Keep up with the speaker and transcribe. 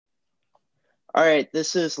All right,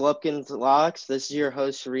 this is Lupkin's Locks. This is your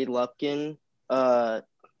host Reed Lupkin. Uh,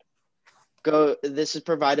 go. This is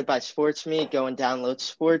provided by SportsMe. Go and download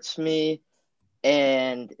SportsMe.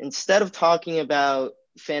 And instead of talking about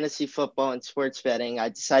fantasy football and sports betting, I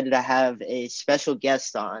decided to have a special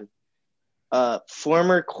guest on,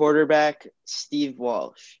 former quarterback Steve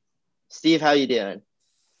Walsh. Steve, how you doing?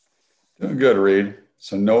 Doing good, Reed.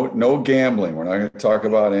 So no gambling. We're not going to talk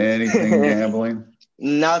about anything gambling.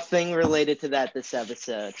 Nothing related to that this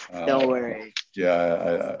episode. Don't Uh, worry.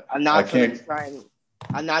 yeah, I'm I not putting can't. trying.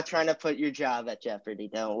 I'm not trying to put your job at jeopardy.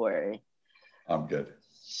 Don't worry. I'm good.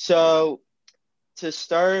 So to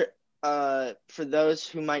start, for those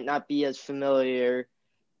who might not be as familiar,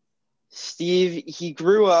 Steve, he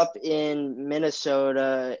grew up in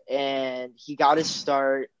Minnesota and he got his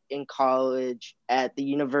start in college at the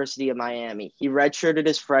University of Miami. He redshirted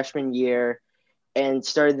his freshman year and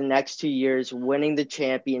started the next 2 years winning the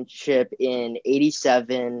championship in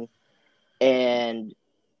 87 and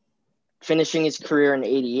finishing his career in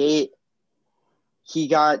 88. He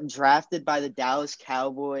got drafted by the Dallas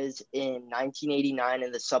Cowboys in 1989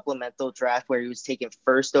 in the supplemental draft where he was taken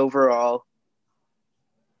first overall.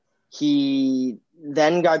 He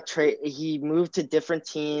then he moved to different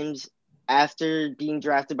teams after being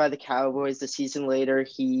drafted by the Cowboys. The season later,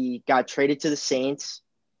 he got traded to the Saints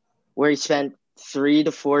where he spent 3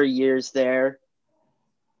 to 4 years there.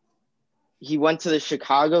 He went to the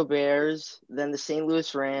Chicago Bears, then the St.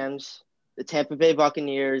 Louis Rams, the Tampa Bay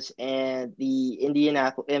Buccaneers, and the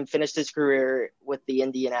Indianapolis, and finished his career with the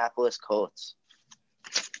Indianapolis Colts.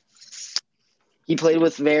 He played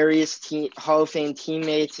with various Hall of Fame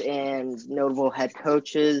teammates and notable head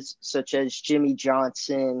coaches such as Jimmy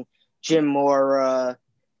Johnson, Jim Mora,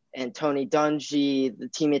 and Tony Dungy. The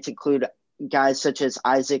teammates include guys such as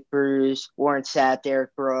Isaac Bruce, Warren Sapp,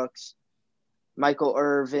 Derek Brooks, Michael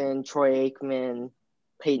Irvin, Troy Aikman,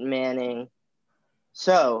 Peyton Manning.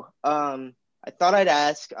 So, I thought I'd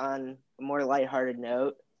ask on a more lighthearted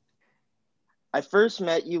note. I first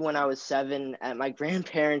met you when I was 7 at my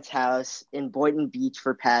grandparents' house in Boynton Beach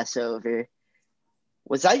for Passover.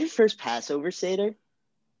 Was that your first Passover Seder?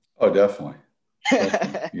 Oh, definitely,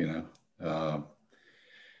 definitely. I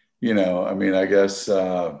mean, I guess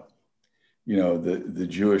the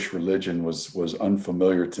Jewish religion was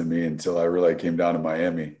unfamiliar to me until I really came down to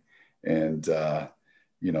Miami, and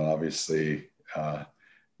obviously,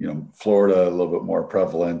 Florida a little bit more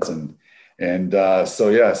prevalent, so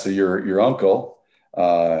your uncle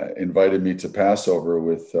invited me to Passover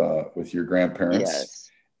with your grandparents Yes.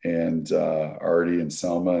 and Artie and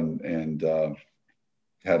Selma and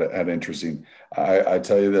had interesting. I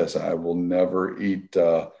tell you this, I will never eat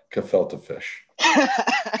gefilte fish.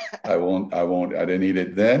 I won't. I won't. I didn't eat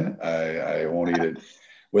it then. I won't eat it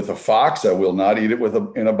with a fox. I will not eat it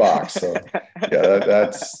in a box. So yeah,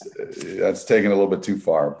 that's taken a little bit too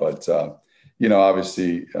far. But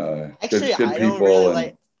obviously, Actually, good I don't really people like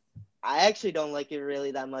and I actually don't like it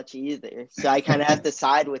really that much either. So I kind of have to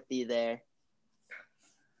side with you there.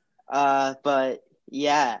 But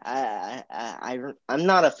yeah, I'm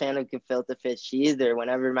not a fan of gefilte fish either.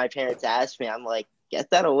 Whenever my parents ask me, I'm like, get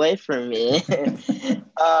that away from me.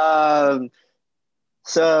 um,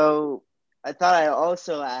 so I thought I'd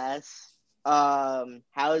also ask,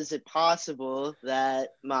 how is it possible that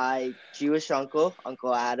my Jewish uncle,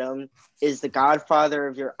 Uncle Adam, is the godfather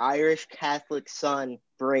of your Irish Catholic son,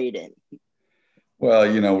 Braden? well,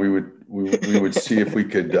 we would see if we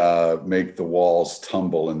could make the walls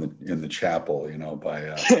tumble in the chapel,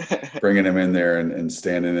 by bringing him in there and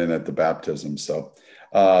standing in at the baptism. So,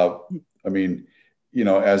 I mean,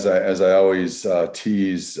 as I always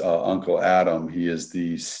tease Uncle Adam, he is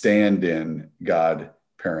the stand-in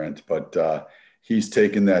godparent, but he's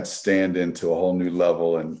taken that stand-in to a whole new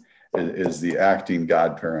level and is the acting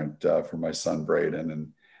godparent for my son Braden.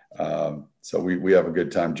 And so we have a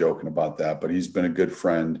good time joking about that. But he's been a good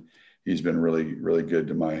friend. He's been really really good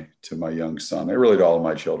to my young son. Really to all of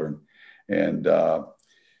my children, and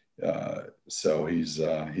so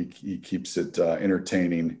he keeps it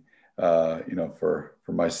entertaining,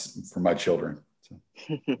 for my children. So.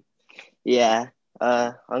 Yeah.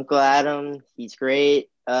 Uncle Adam, he's great.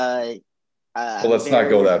 Well, I'm let's not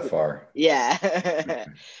go very, that far. yeah.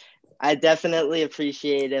 I definitely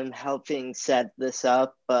appreciate him helping set this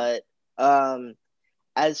up. But um,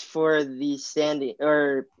 as for the standing,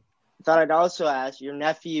 or thought I'd also ask, your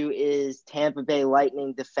nephew is Tampa Bay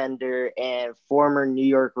Lightning defender and former New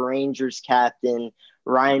York Rangers captain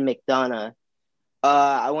Ryan McDonough.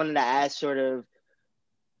 I wanted to ask sort of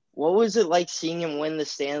What was it like seeing him win the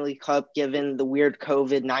Stanley Cup given the weird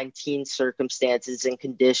COVID-19 circumstances and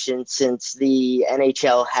conditions since the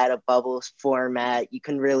NHL had a bubble format? You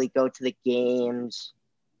couldn't really go to the games.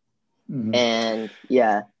 Mhm. And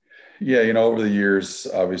yeah. Yeah, over the years,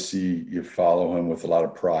 obviously you follow him with a lot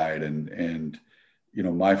of pride, and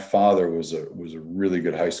my father was a really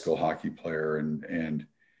good high school hockey player, and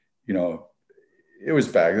you know, this was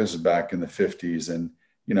back in the 50s, and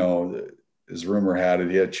you know, as rumor had it,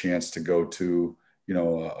 he had a chance to go to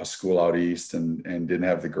a school out east, and didn't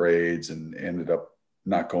have the grades, and ended up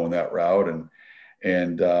not going that route,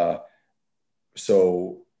 and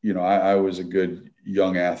so I was a good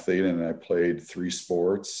young athlete, and I played 3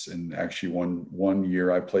 sports, and actually one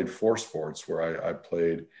year I played 4 sports, where I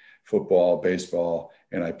played football, baseball,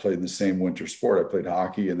 and I played in the same winter sport. I played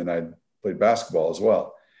hockey, and then I played basketball as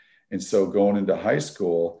well. And so going into high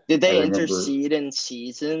school, Did I they remember, intercede in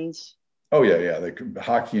seasons? oh yeah,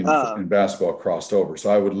 hockey Oh. and basketball crossed over.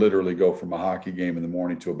 So I would literally go from a hockey game in the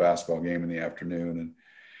morning to a basketball game in the afternoon,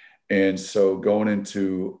 and so going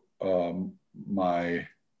into my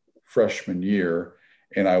freshman year,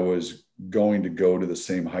 and I was going to go to the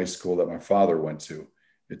same high school that my father went to.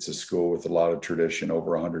 It's a school with a lot of tradition,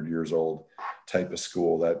 over 100 years old type of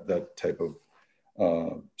school, that type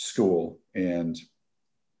of school. And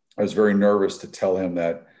I was very nervous to tell him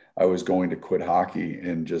that I was going to quit hockey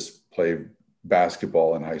and just play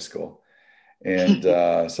basketball in high school. And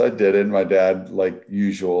so I did it. And my dad, like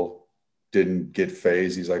usual, didn't get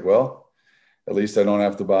phased. He's like, well, at least I don't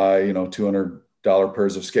have to buy, $200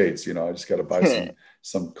 pairs of skates. I just got to buy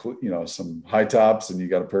some high tops, and you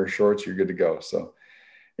got a pair of shorts, you're good to go. So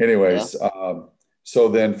Yeah. anyways, so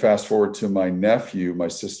then fast forward to my nephew, my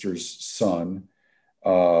sister's son.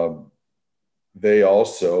 Uh, they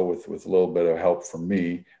also, with a little bit of help from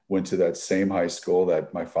me, went to that same high school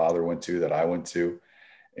that my father went to, that I went to,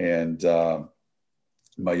 and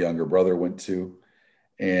my younger brother went to,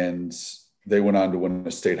 and they went on to win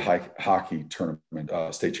a state hockey tournament,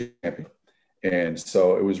 state champion. And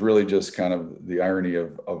so it was really just kind of the irony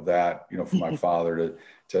of that, for my father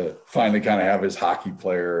to finally kind of have his hockey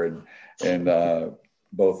player, and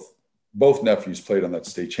both nephews played on that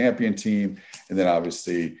state champion team, and then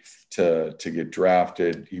obviously to get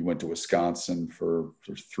drafted, he went to Wisconsin for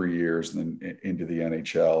 3 years, and then into the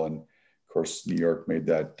NHL, and of course New York made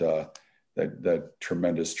that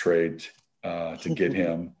tremendous trade to get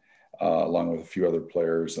him. Along with a few other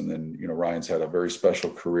players, and then Ryan's had a very special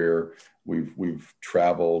career. We've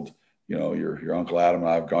traveled. Your Uncle Adam and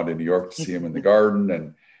I have gone to New York to see him in the Garden,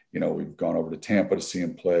 and we've gone over to Tampa to see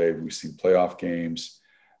him play. We've seen playoff games,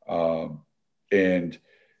 and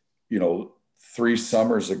 3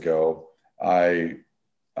 summers ago,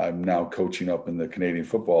 I'm now coaching up in the Canadian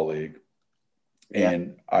Football League, Yeah.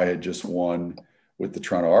 and I had just won with the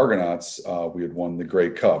Toronto Argonauts. We had won the Grey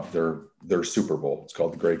Cup, their Super Bowl. It's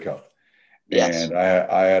called the Grey Cup. Yes. And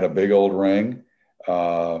I had a big old ring.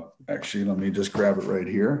 Actually, let me just grab it right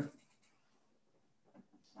here.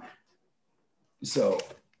 So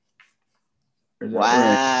there's that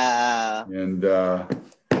Wow. ring.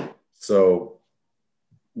 And so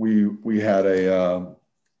we had a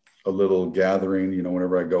little gathering.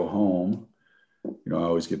 Whenever I go home, I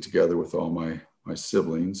always get together with all my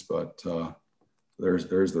siblings. But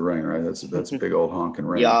there's the ring, right? That's a big old honking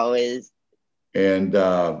ring. You always. And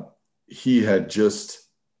he had just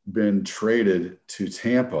been traded to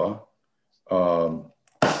Tampa, and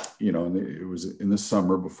it was in the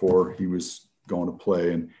summer before he was going to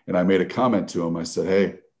play. And I made a comment to him. I said,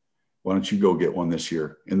 hey, why don't you go get one this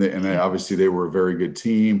year? And obviously they were a very good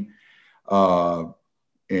team. And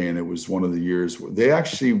it was one of the years where they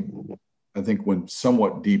actually, I think, went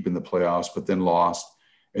somewhat deep in the playoffs, but then lost.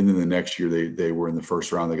 And then the next year they were in the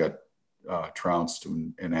first round. They got trounced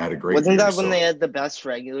and had a great Wasn't year. that when they had the best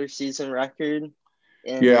regular season record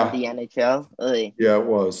in Yeah. the NHL? Really? Yeah, it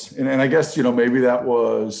was. And I guess, maybe it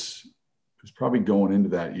was probably going into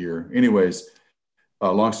that year. Anyways,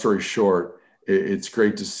 long story short, it's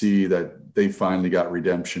great to see that they finally got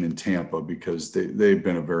redemption in Tampa, because they've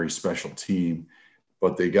been a very special team,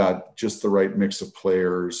 but they got just the right mix of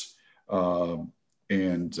players.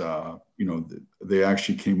 They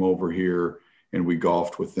actually came over here and we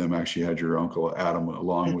golfed with them. Actually had your Uncle Adam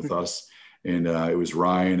along with us. And it was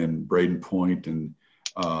Ryan and Braden Point and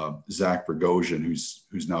Zach Bogosian,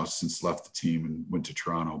 who's now since left the team and went to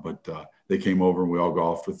Toronto. But they came over and we all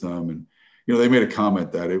golfed with them. And, they made a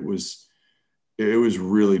comment that it was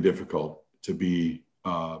really difficult to be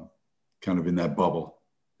kind of in that bubble.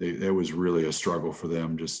 It was really a struggle for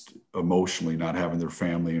them, just emotionally, not having their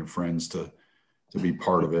family and friends to be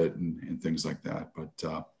part of it and things like that.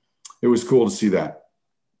 But it was cool to see that.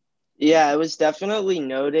 Yeah, it was definitely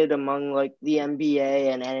noted among like the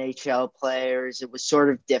NBA and NHL players. It was sort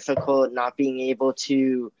of difficult not being able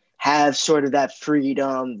to have sort of that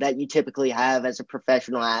freedom that you typically have as a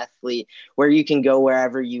professional athlete, where you can go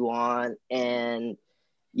wherever you want. And,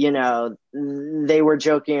 they were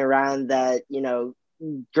joking around that,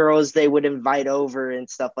 girls they would invite over and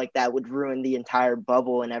stuff like that would ruin the entire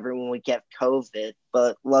bubble and everyone would get COVID.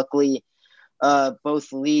 But luckily,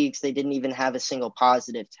 both leagues, they didn't even have a single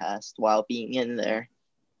positive test while being in there.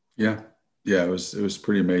 Yeah, yeah, it was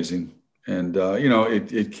pretty amazing, and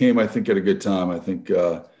it came, I think, at a good time. I think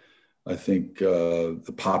the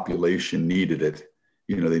population needed it.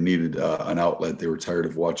 They needed an outlet. They were tired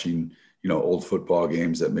of watching old football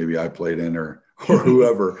games that maybe I played in or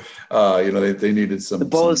whoever. They needed The some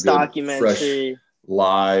Bulls good fresh documentary.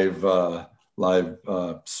 live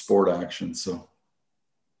sport action. So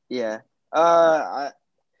Yeah.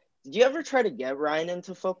 Did you ever try to get Ryan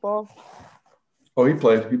into football? oh, he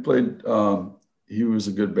played. He was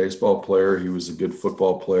a good baseball player. He was a good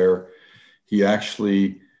football player. He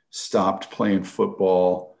actually stopped playing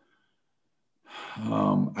football.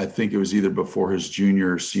 I think it was either before his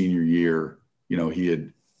junior or senior year. He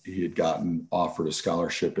had gotten offered a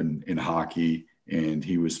scholarship in hockey, and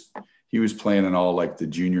he was playing in all like the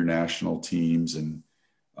junior national teams, and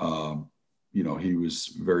he was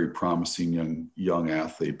very promising young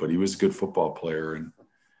athlete. But he was a good football player, and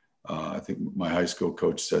I think my high school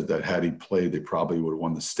coach said that had he played, they probably would have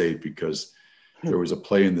won the state, because there was a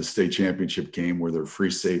play in the state championship game where their free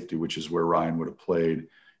safety, which is where Ryan would have played,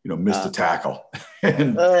 missed a tackle.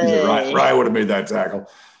 And he said, Ryan would have made that tackle.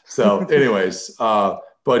 So anyways,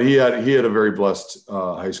 but he had a very blessed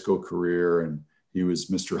high school career, and he was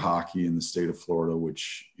Mr. Hockey in the state of Florida,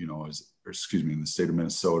 which, in the state of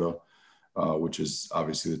Minnesota, which is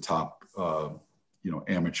obviously the top,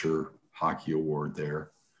 amateur hockey award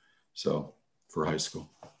there. So for high school.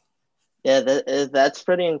 Yeah, that's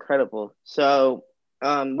pretty incredible. So,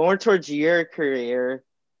 more towards your career,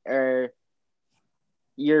 or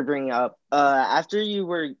you're bringing up, after you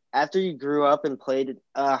grew up and played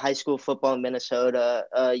high school football in Minnesota,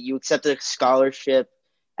 you accepted a scholarship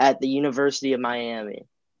at the University of Miami.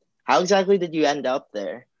 How exactly did you end up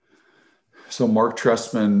there? So Mark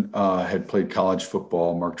Trestman had played college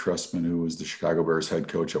football. Mark Trestman, who was the Chicago Bears head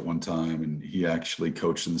coach at one time, and he actually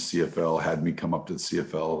coached in the CFL, had me come up to the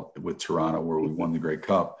CFL with Toronto, where we won the Grey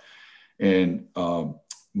Cup. And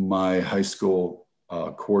my high school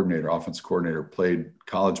offense coordinator, played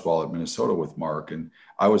college ball at Minnesota with Mark, and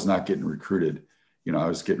I was not getting recruited. I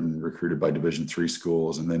was getting recruited by Division III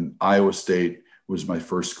schools, and then Iowa State was my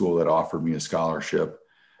first school that offered me a scholarship.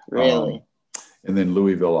 Really? And then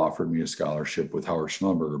Louisville offered me a scholarship with Howard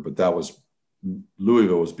Schnellenberger, but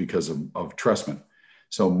Louisville was because of Trestman.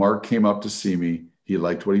 So Mark came up to see me. He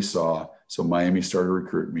liked what he saw. So Miami started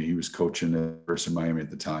recruiting me. He was coaching at University of Miami at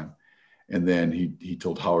the time. And then he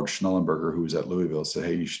told Howard Schnellenberger, who was at Louisville, said,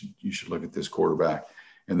 hey, you should look at this quarterback.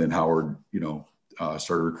 And then Howard,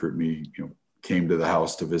 started recruiting me, came to the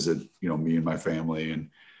house to visit, me and my family. And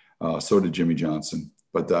so did Jimmy Johnson.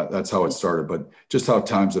 But that's how it started. But just how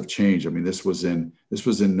times have changed. I mean, this was in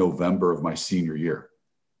November of my senior year,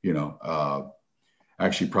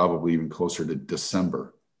 actually probably even closer to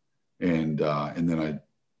December. And then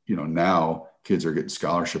now kids are getting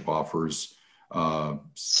scholarship offers.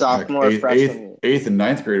 Sophomore, freshman. Eighth and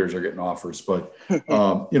ninth graders are getting offers, but it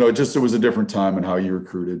was a different time and how you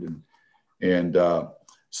recruited. And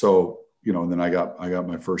then I got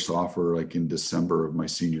my first offer like in December of my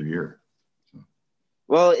senior year.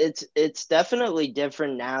 Well, it's definitely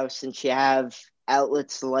different now since you have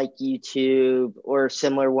outlets like YouTube or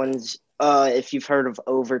similar ones. If you've heard of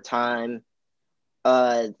Overtime,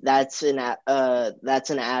 that's an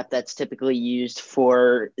app that's typically used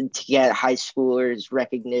to get high schoolers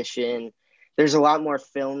recognition. There's a lot more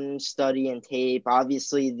film study and tape.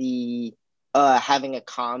 Obviously, the having a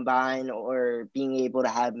combine or being able to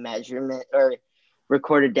have measurement or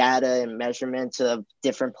recorded data and measurements of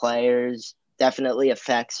different players definitely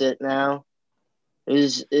affects it now.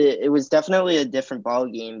 It was definitely a different ball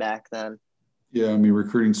game back then. Yeah, I mean,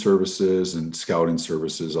 recruiting services and scouting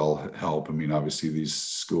services all help. I mean, obviously these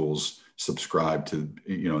schools subscribe to,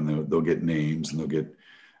 and they'll get names and they'll get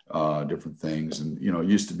different things. And, it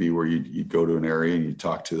used to be where you'd go to an area and you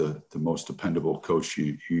talk to the most dependable coach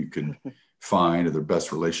you could find, or the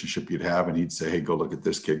best relationship you'd have. And he'd say, hey, go look at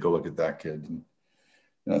this kid, go look at that kid. And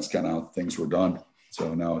that's kind of how things were done.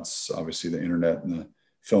 So now it's obviously the internet and the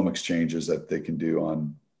film exchanges that they can do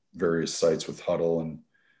on various sites with Huddle, and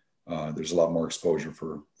there's a lot more exposure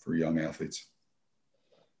for young athletes.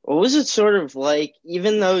 What was it sort of like,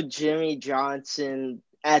 even though Jimmy Johnson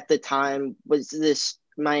at the time, was this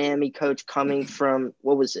Miami coach coming from,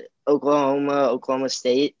 what was it, Oklahoma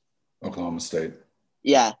State? Oklahoma State.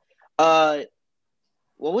 Yeah. What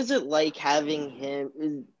was it like having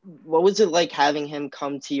him? What was it like having him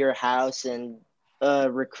come to your house and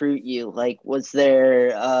recruit you? Like, was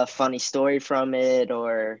there a funny story from it,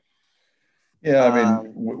 or? Yeah, I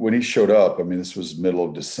mean, when he showed up, I mean, this was middle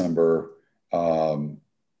of December.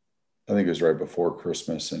 I think it was right before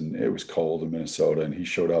Christmas, and it was cold in Minnesota. And he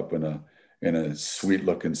showed up in a sweet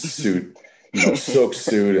looking suit, silk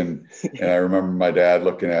suit. And I remember my dad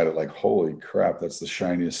looking at it like, "Holy crap, that's the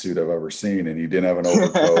shiniest suit I've ever seen." And he didn't have an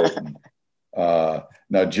overcoat. And,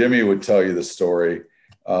 now Jimmy would tell you the story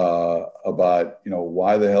about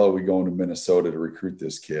why the hell are we going to Minnesota to recruit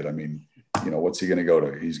this kid? I mean, what's he going to go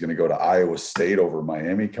to? He's going to go to Iowa State over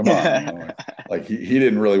Miami. Come on, like he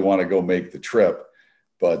didn't really want to go make the trip.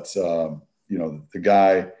 But, the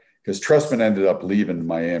guy, because Trestman ended up leaving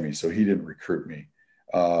Miami, so he didn't recruit me.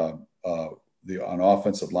 An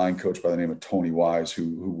offensive line coach by the name of Tony Wise,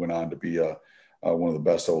 who went on to be one of the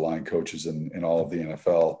best O-line coaches in all of the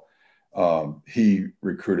NFL, he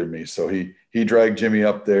recruited me. So he dragged Jimmy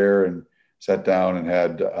up there and sat down and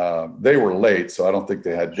had they were late, so I don't think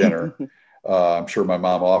they had dinner. I'm sure my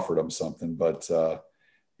mom offered them something, but,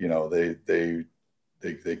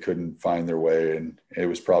 they couldn't find their way, and it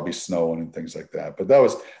was probably snowing and things like that. But that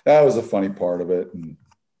was a funny part of it. And,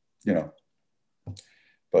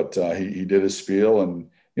 but he did his spiel. And,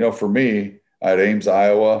 for me, I had Ames,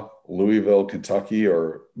 Iowa, Louisville, Kentucky,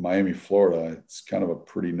 or Miami, Florida. It's kind of a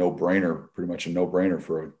pretty much a no-brainer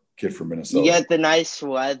for a kid from Minnesota. You get the nice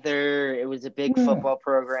weather. It was a big football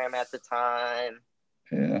program at the time.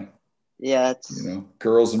 Yeah. Yeah.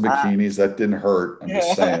 Girls in bikinis, that didn't hurt. I'm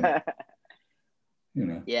just saying.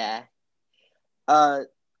 Yeah.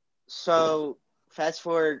 So fast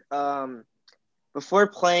forward, before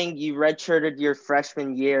playing, you redshirted your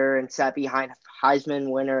freshman year and sat behind Heisman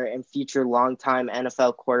winner and future longtime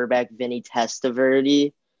NFL quarterback Vinny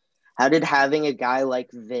Testaverde. How did having a guy like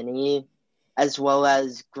Vinny, as well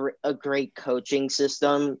as a great coaching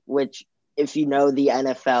system, which if you know the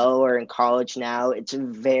NFL or in college now, it's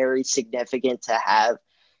very significant to have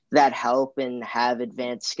that help and have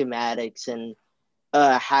advanced schematics and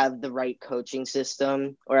have the right coaching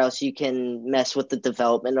system, or else you can mess with the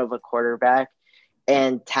development of a quarterback,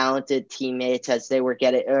 and talented teammates as they were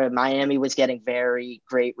getting. Miami was getting very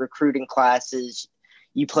great recruiting classes.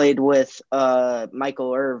 You played with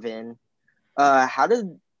Michael Irvin. How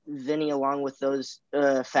did Vinny, along with those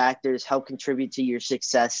factors, help contribute to your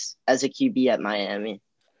success as a QB at Miami?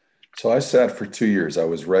 So I sat for 2 years. I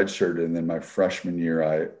was redshirted, and then my freshman year,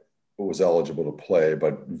 I was eligible to play,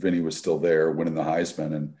 but Vinny was still there winning the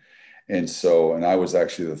Heisman. And I was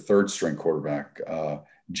actually the third string quarterback.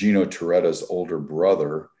 Gino Toretta's older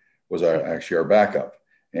brother was actually our backup,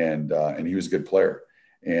 and he was a good player.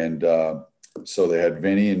 And so they had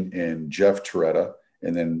Vinny and Jeff Toretta,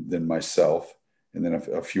 and then myself, and then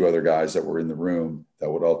a few other guys that were in the room that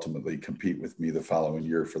would ultimately compete with me the following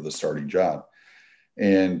year for the starting job.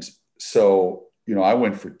 And so, I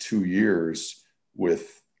went for 2 years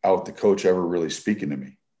without the coach ever really speaking to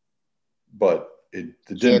me, but it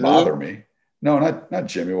didn't bother me. No, not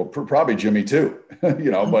Jimmy. Well, probably Jimmy too, but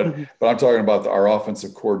I'm talking about our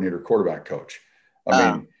offensive coordinator, quarterback coach.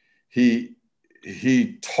 I mean,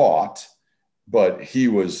 he taught, but he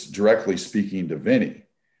was directly speaking to Vinny.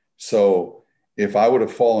 So if I would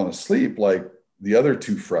have fallen asleep like the other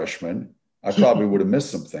two freshmen, I probably would have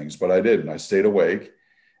missed some things, but I didn't. I stayed awake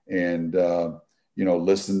and,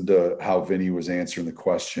 listened to how Vinny was answering the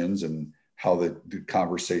questions and how the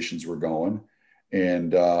conversations were going.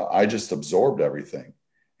 And I just absorbed everything.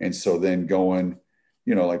 And so then going,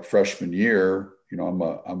 like freshman year, I'm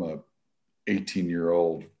a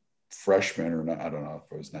 18-year-old freshman, or not, I don't know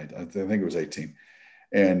if it was 19, I think it was 18,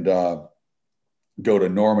 and go to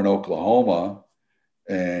Norman, Oklahoma,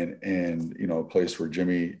 and a place where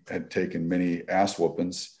Jimmy had taken many ass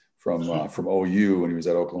whoopings from OU when he was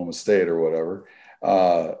at Oklahoma State or whatever,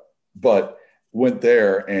 but went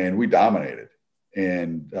there and we dominated.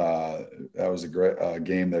 And that was a great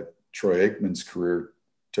game that Troy Aikman's career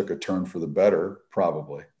took a turn for the better,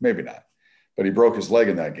 probably, maybe not, but he broke his leg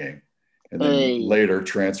in that game, and then later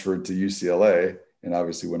transferred to UCLA and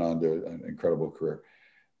obviously went on to an incredible career.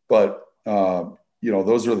 But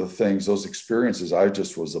those are the things, those experiences I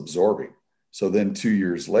just was absorbing. So then 2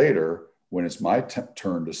 years later, when it's my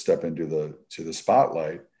turn to step into the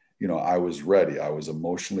spotlight, I was ready. I was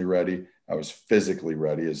emotionally ready. I was physically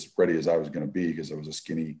ready as I was going to be, because I was a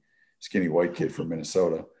skinny white kid from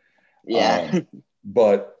Minnesota. Yeah.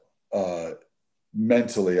 But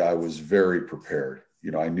mentally, I was very prepared.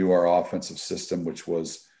 I knew our offensive system, which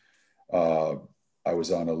was, I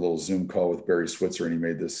was on a little Zoom call with Barry Switzer, and he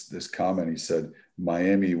made this comment. He said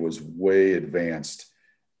Miami was way advanced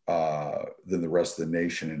than the rest of the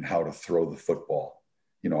nation in how to throw the football.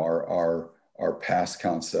 Our pass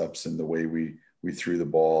concepts and the way we threw the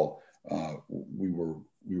ball, we were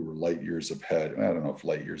light years ahead. I don't know if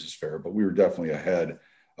light years is fair, but we were definitely ahead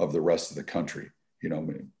of the rest of the country.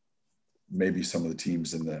 Maybe some of the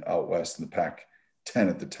teams in the out west in the Pac-10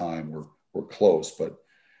 at the time were close, but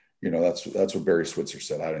that's what Barry Switzer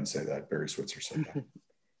said. I didn't say that. Barry Switzer said that.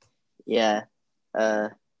 Yeah.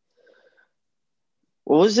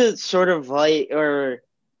 What was it sort of like, or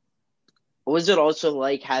what was it also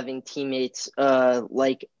like having teammates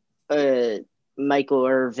like Michael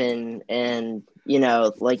Irvin, and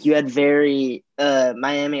like you had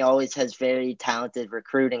Miami always has very talented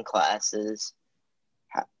recruiting classes.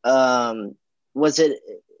 It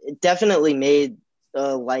definitely made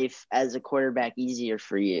life as a quarterback easier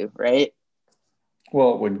for you, right?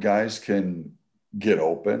 Well, when guys can get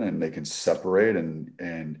open and they can separate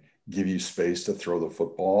and give you space to throw the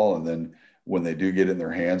football, and then when they do get in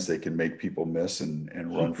their hands, they can make people miss and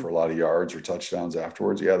run for a lot of yards or touchdowns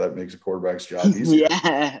afterwards. Yeah, that makes a quarterback's job easier.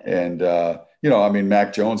 Yeah. And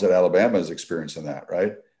Mac Jones at Alabama is experiencing that,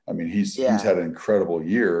 right? I mean, he's had an incredible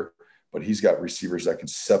year, but he's got receivers that can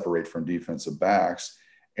separate from defensive backs.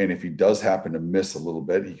 And if he does happen to miss a little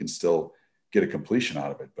bit, he can still get a completion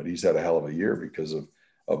out of it. But he's had a hell of a year because of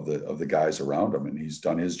the guys around him, and he's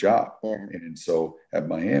done his job. Yeah. And so at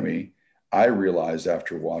Miami, I realized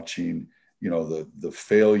after watching, the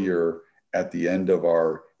failure at the end of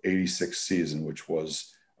our 86 season, which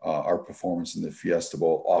was our performance in the Fiesta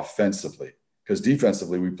Bowl offensively, because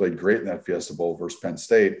defensively we played great in that Fiesta Bowl versus Penn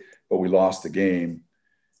State, but we lost the game,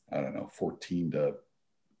 I don't know, 14-7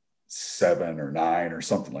 or 9 or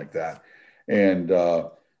something like that. And,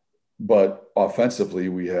 but offensively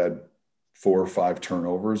we had 4 or 5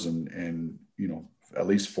 turnovers and at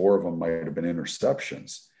least 4 of them might have been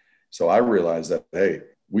interceptions. So I realized that, hey,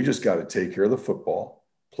 we just got to take care of the football,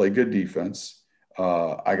 play good defense.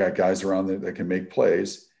 I got guys around that can make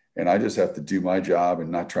plays, and I just have to do my job and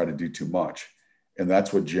not try to do too much. And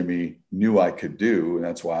that's what Jimmy knew I could do. And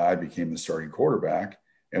that's why I became the starting quarterback.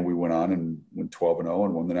 And we went on and went 12-0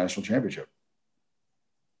 and won the national championship.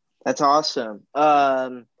 That's awesome.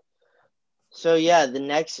 So yeah, the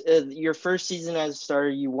next your first season as a starter,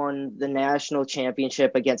 you won the national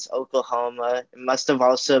championship against Oklahoma. It must have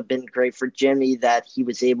also been great for Jimmy that he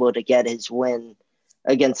was able to get his win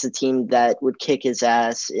against the team that would kick his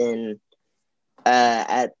ass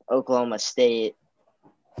at Oklahoma State.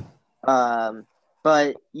 But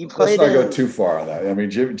you played. Let's not go too far on that. I mean,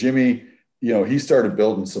 Jimmy, he started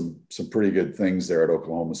building some pretty good things there at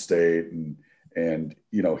Oklahoma State, and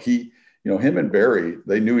him and Barry,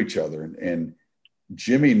 they knew each other, and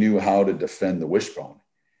Jimmy knew how to defend the wishbone.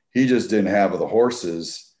 He just didn't have the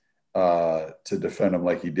horses to defend him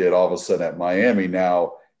like he did all of a sudden at Miami.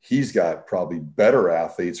 Now he's got probably better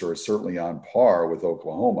athletes, or certainly on par with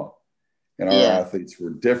Oklahoma. And our athletes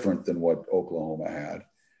were different than what Oklahoma had.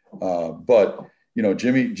 But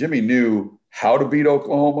Jimmy knew how to beat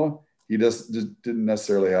Oklahoma. He just didn't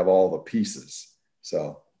necessarily have all the pieces.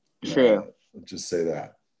 So true. Let's just say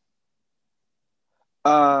that.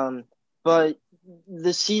 But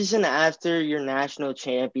the season after your national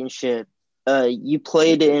championship, you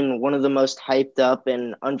played in one of the most hyped up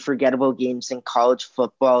and unforgettable games in college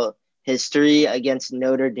football history against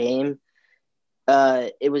Notre Dame.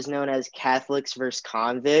 It was known as Catholics versus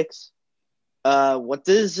Convicts. What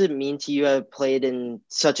does it mean to you to have played in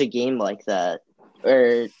such a game like that?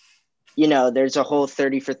 Or, there's a whole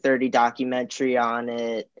 30 for 30 documentary on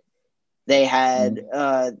it. They had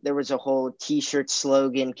there was a whole T-shirt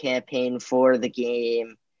slogan campaign for the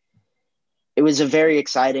game. It was a very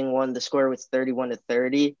exciting one. The score was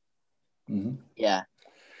 31-30. Mm-hmm. Yeah.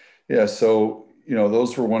 Yeah. So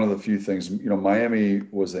those were one of the few things. Miami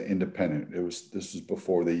was an independent. This was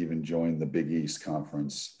before they even joined the Big East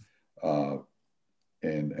Conference,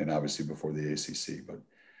 and obviously before the ACC. But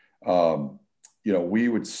we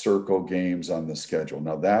would circle games on the schedule.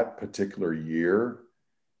 Now that particular year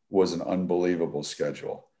was an unbelievable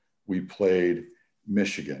schedule. We played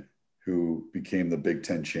Michigan, who became the Big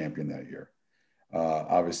Ten champion that year.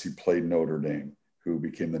 Obviously played Notre Dame, who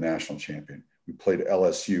became the national champion. We played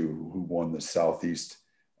LSU, who won the Southeast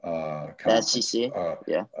Conference. SEC?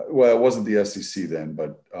 Yeah. Well, it wasn't the SEC then,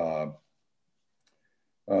 but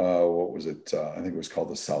what was it? I think it was called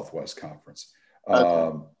the Southwest Conference.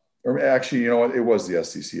 Okay. Or actually, it was the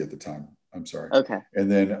SEC at the time. I'm sorry. Okay.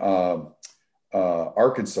 And then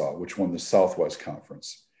Arkansas, which won the Southwest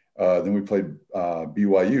Conference. Then we played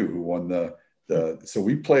BYU, who won so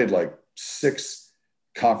we played like 6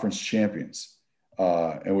 conference champions,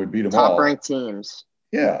 and we beat them Top all. ranked teams.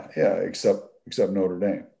 Yeah, except Notre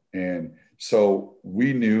Dame. And so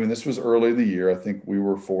we knew, and this was early in the year. I think we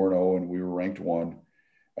were 4-0, and we were ranked 1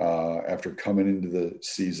 after coming into the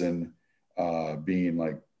season being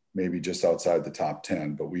like maybe just outside the top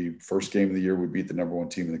 10. But first game of the year, we beat the number 1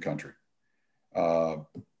 team in the country.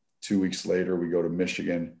 2 weeks later, we go to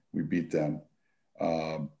Michigan. We beat them.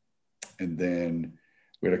 And then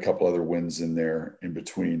we had a couple other wins in there in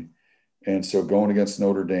between. And so going against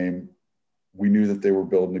Notre Dame, we knew that they were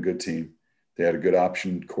building a good team. They had a good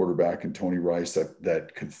option quarterback in Tony Rice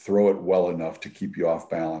that could throw it well enough to keep you off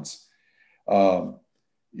balance.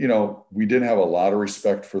 We didn't have a lot of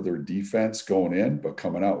respect for their defense going in, but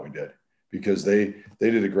coming out we did, because they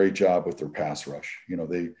did a great job with their pass rush.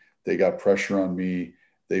 They got pressure on me.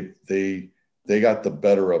 They got the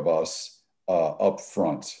better of us up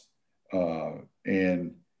front.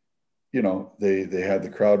 And they had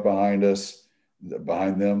the crowd behind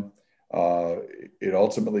them. It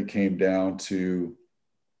ultimately came down to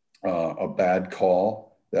a bad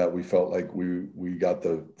call that we felt like we got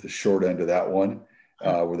the short end of that one,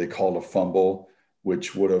 where they called a fumble,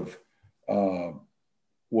 which would have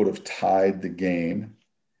tied the game.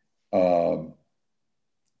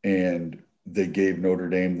 And they gave Notre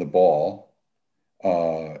Dame the ball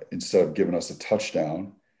instead of giving us a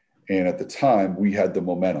touchdown. And at the time, we had the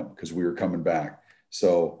momentum because we were coming back.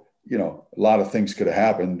 So, a lot of things could have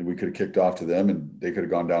happened. We could have kicked off to them and they could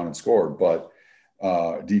have gone down and scored. But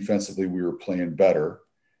defensively, we were playing better.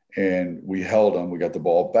 And we held them. We got the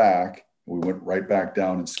ball back. We went right back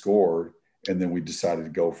down and scored. And then we decided to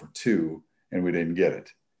go for 2, and we didn't get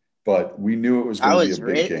it. But we knew it was going to be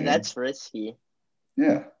a big game. That's risky.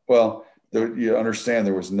 Yeah. Well, you understand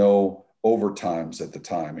there was no overtimes at the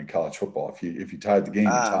time in college football. If you tied the game, you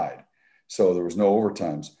tied. So there was no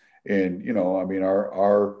overtimes. And,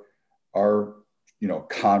 our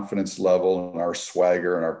confidence level and our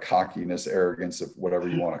swagger and our cockiness, arrogance, of whatever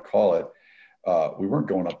you want to call it, we weren't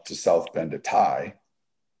going up to South Bend to tie.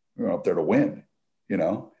 We went up there to win,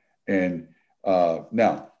 And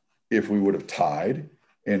now, if we would have tied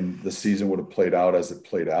and the season would have played out as it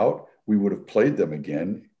played out, we would have played them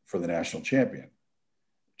again for the national championship.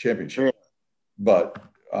 But,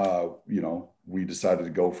 we decided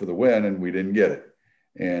to go for the win, and we didn't get it.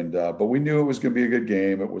 And but we knew it was going to be a good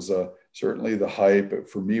game. It was certainly the hype.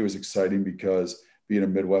 For me, it was exciting because being a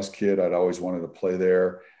Midwest kid, I'd always wanted to play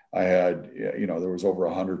there. I had, there was over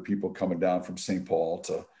 100 people coming down from St. Paul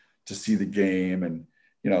to see the game, and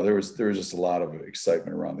there was just a lot of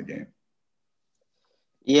excitement around the game.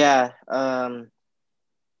 Yeah.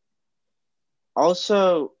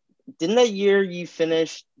 Also, didn't that year you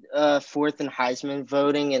finished 4th in Heisman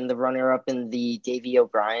voting and the runner-up in the Davey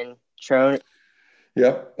O'Brien trophy?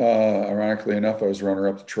 Yep. Ironically enough, I was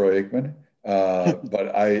runner-up to Troy Aikman.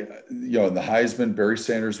 But in the Heisman, Barry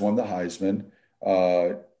Sanders won the Heisman.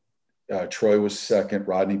 Troy was 2nd,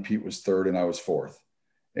 Rodney Peete was 3rd, and I was 4th.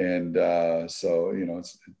 And so,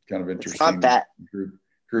 it's kind of interesting. It's not bad.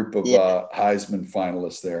 Group of Heisman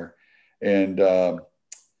finalists there. And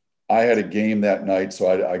I had a game that night, so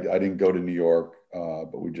I didn't go to New York,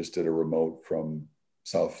 but we just did a remote from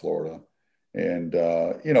South Florida. And,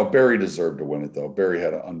 Barry deserved to win it, though. Barry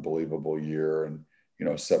had an unbelievable year and,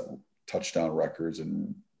 set touchdown records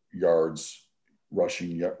and yards,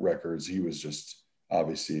 rushing records. He was just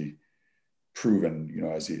obviously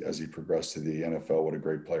proven, as he progressed to the NFL, what a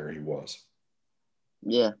great player he was.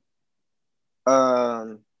 Yeah.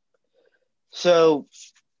 So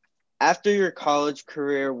after your college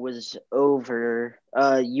career was over,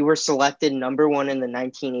 you were selected number 1 in the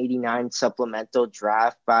 1989 supplemental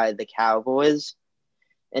draft by the Cowboys.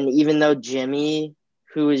 And even though Jimmy,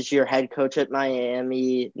 who is your head coach at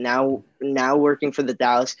Miami, now working for the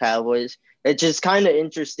Dallas Cowboys, it's just kind of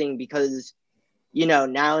interesting because,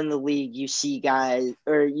 now in the league, you see guys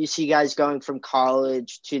going from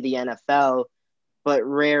college to the NFL, but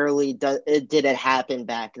rarely did it happen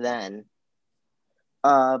back then.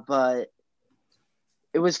 But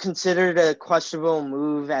it was considered a questionable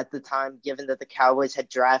move at the time, given that the Cowboys had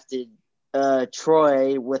drafted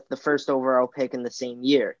Troy with the 1st overall pick in the same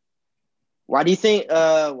year. Why do you think?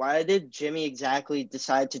 Why did Jimmy exactly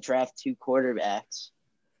decide to draft 2 quarterbacks?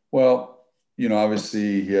 Well,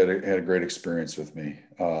 obviously he had a great experience with me.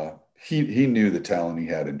 He knew the talent he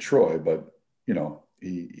had in Troy, but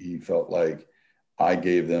he felt like I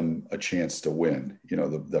gave them a chance to win.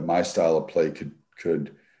 That my style of play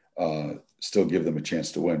could still give them a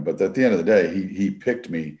chance to win. But at the end of the day, he picked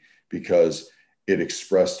me because it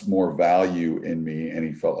expressed more value in me, and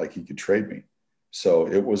he felt like he could trade me. So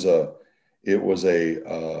it was a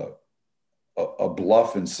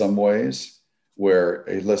bluff in some ways where,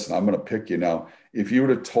 hey, listen, I'm going to pick you. Now, if you would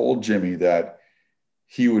have told Jimmy that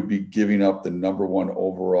he would be giving up the number one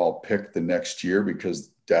overall pick the next year because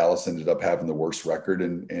Dallas ended up having the worst record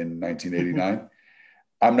in 1989,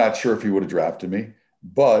 I'm not sure if he would have drafted me,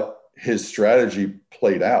 but his strategy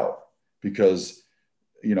played out because,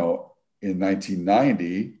 in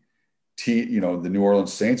 1990, the New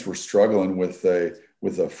Orleans Saints were struggling with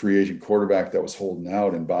a free agent quarterback that was holding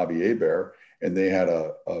out in Bobby Hebert, and they had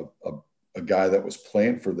a guy that was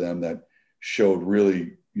playing for them that showed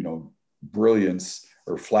really, brilliance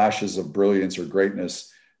or flashes of brilliance or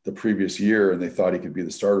greatness the previous year, and they thought he could be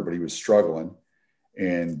the starter, but he was struggling.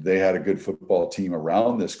 And they had a good football team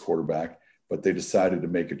around this quarterback, but they decided to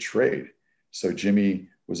make a trade. So Jimmy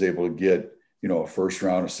was able to get, a first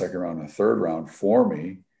round, a second round, and a third round for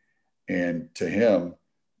me. And to him,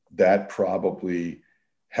 that probably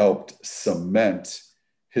helped cement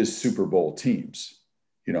his Super Bowl teams,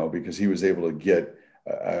 because he was able to get,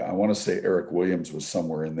 I want to say Eric Williams was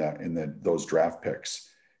somewhere in those draft picks,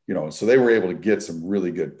 so they were able to get some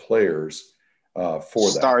really good players for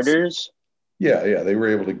starters. That. Yeah. They were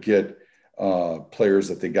able to get players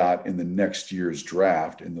that they got in the next year's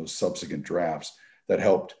draft, in those subsequent drafts, that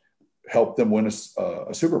helped them win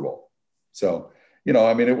a Super Bowl. So,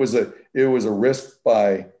 it was a risk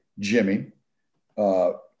by Jimmy,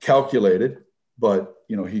 calculated, but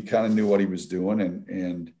he kind of knew what he was doing,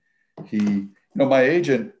 and he, my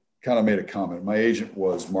agent kind of made a comment. My agent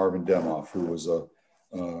was Marvin Demoff, who was a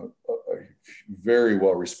very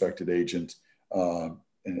well-respected agent,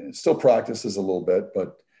 and still practices a little bit,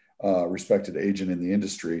 but respected agent in the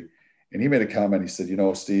industry. And he made a comment. He said,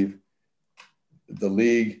 Steve, the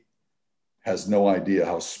league has no idea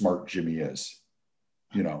how smart Jimmy is,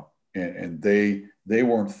 and they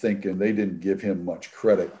weren't thinking, they didn't give him much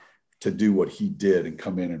credit to do what he did and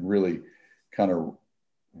come in and really kind of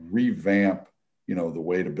revamp, the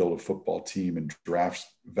way to build a football team and draft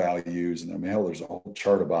values. And hell, there's a whole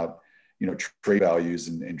chart about, trade values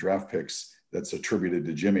and draft picks that's attributed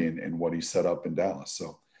to Jimmy and what he set up in Dallas.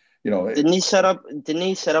 So, didn't he set up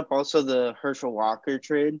also the Herschel Walker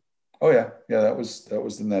trade? Oh yeah. That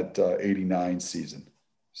was in that 89 season.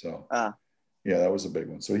 So yeah, that was a big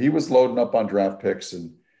one. So he was loading up on draft picks,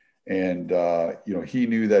 and he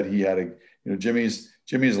knew that he had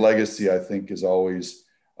Jimmy's legacy, I think, is always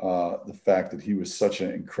the fact that he was such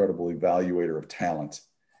an incredible evaluator of talent.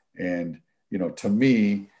 And, to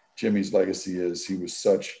me, Jimmy's legacy is he was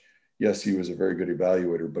he was a very good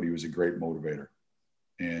evaluator, but he was a great motivator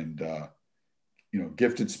and,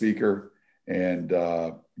 gifted speaker and,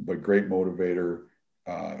 but great motivator.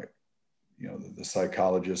 The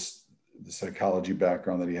psychology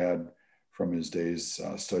background that he had from his days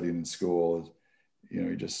studying in school, he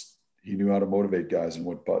knew how to motivate guys and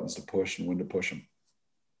what buttons to push and when to push them.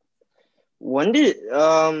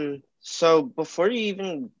 So before you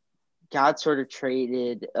even got sort of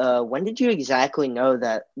traded, when did you exactly know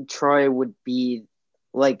that Troy would be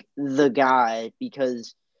like the guy?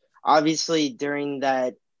 Because obviously during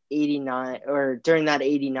that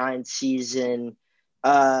 89 season,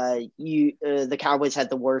 the Cowboys had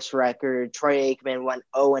the worst record. Troy Aikman went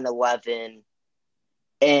 0-11,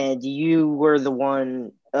 and you were the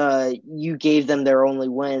one. You gave them their only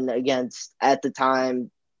win against, at the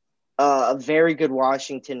time, a very good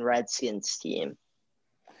Washington Redskins team.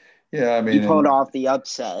 Yeah, you pulled off the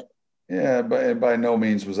upset. Yeah, but by no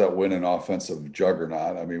means was that win an offensive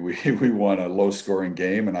juggernaut. I mean, we won a low-scoring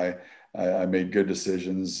game, and I made good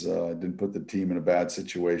decisions. Didn't put the team in a bad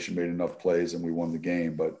situation. Made enough plays, and we won the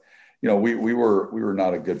game. But we were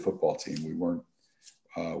not a good football team. We weren't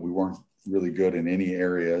really good in any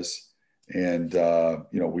areas, and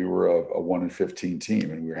we were a 1-15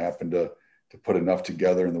 team, and we happened to put enough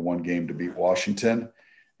together in the one game to beat Washington,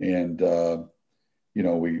 and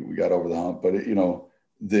we got over the hump. But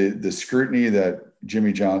the scrutiny that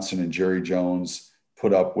Jimmy Johnson and Jerry Jones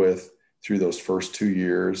put up with through those first 2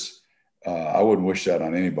 years, I wouldn't wish that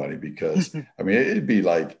on anybody, because I mean, it'd be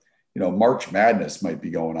like, March Madness might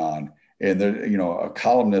be going on, and there, a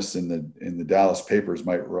columnist in the Dallas papers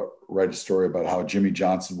might write a story about how Jimmy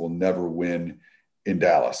Johnson will never win in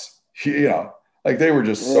Dallas. Like they were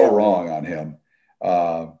just so wrong on him.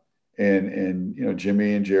 And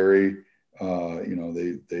Jimmy and Jerry,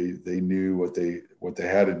 they knew what they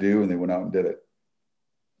had to do, and they went out and did it.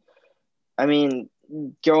 I mean,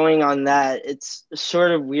 going on that, it's sort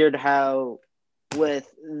of weird how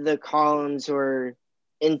with the columns, or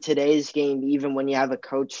in today's game, even when you have a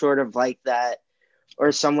coach sort of like that,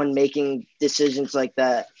 or someone making decisions like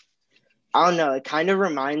that. I don't know. It kind of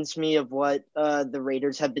reminds me of what the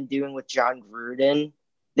Raiders have been doing with John Gruden.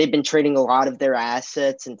 They've been trading a lot of their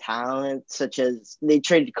assets and talent, such as they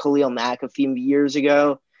traded Khalil Mack a few years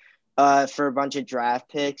ago for a bunch of draft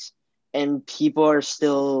picks, and people are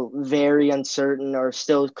still very uncertain or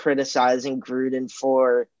still criticizing Gruden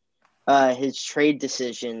for his trade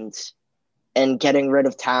decisions and getting rid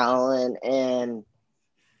of talent and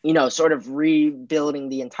sort of rebuilding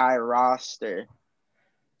the entire roster.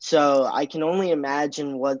 So I can only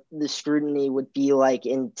imagine what the scrutiny would be like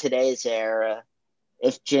in today's era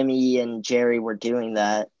if Jimmy and Jerry were doing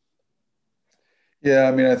that. Yeah,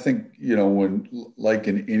 I mean, I think, when, like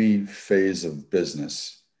in any phase of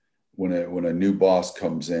business, when a new boss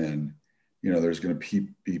comes in, there's going to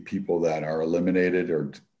be people that are eliminated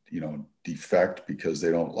or, defect because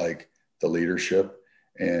they don't like the leadership.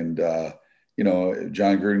 And,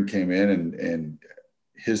 John Gruden came in and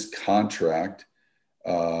his contract,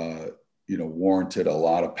 warranted a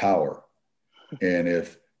lot of power. And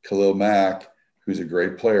if Khalil Mack, who's a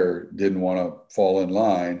great player, didn't want to fall in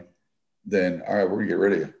line, then all right, we're gonna get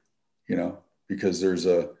rid of you, because there's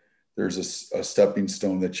a stepping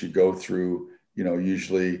stone that you go through.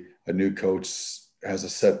 Usually a new coach has a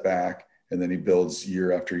setback and then he builds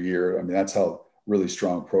year after year. I mean, that's how really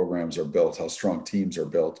strong programs are built, how strong teams are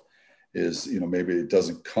built is, maybe it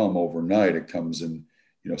doesn't come overnight. It comes in,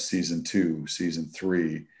 season 2, season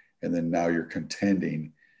 3, and then now you're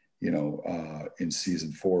contending, in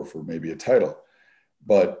season 4 for maybe a title.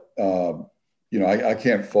 But, I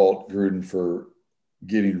can't fault Gruden for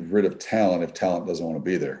getting rid of talent if talent doesn't want to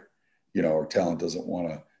be there, or talent doesn't want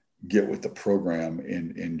to get with the program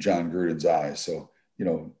in John Gruden's eyes. So,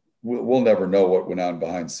 we'll never know what went on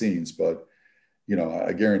behind scenes, but,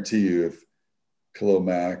 I guarantee you if Khalil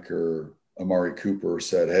Mack or Amari Cooper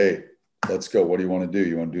said, hey, let's go. What do you want to do?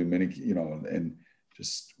 You want to do mini, and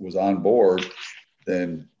just was on board,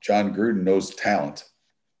 then John Gruden knows talent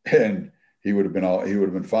and he would have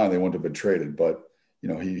been fine. They wouldn't have been traded, but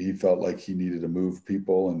he felt like he needed to move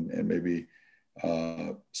people and maybe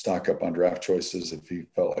stock up on draft choices if he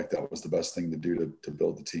felt like that was the best thing to do to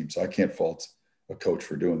build the team. So I can't fault a coach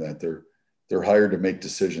for doing that. They're hired to make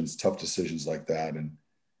decisions, tough decisions like that. And,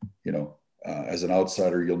 as an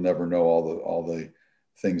outsider, you'll never know all the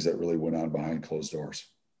things that really went on behind closed doors.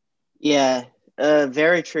 Yeah,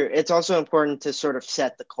 very true. It's also important to sort of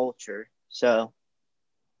set the culture. So,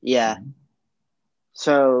 yeah. Mm-hmm.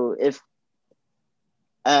 So if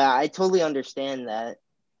I totally understand that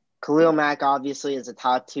Khalil Mack obviously is a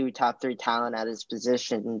top 2, top 3 talent at his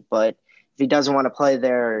position, but if he doesn't want to play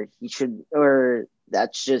there, he should, or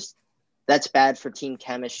that's bad for team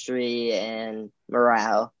chemistry and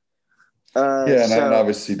morale. Yeah, and So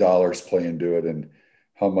obviously dollars play into it, and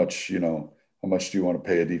how much how much do you want to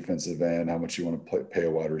pay a defensive end, how much you want to pay a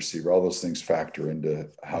wide receiver. All those things factor into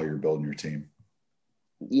how you're building your team.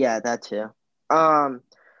 yeah, that too.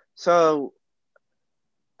 So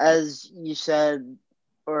as you said,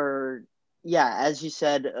 or yeah, as you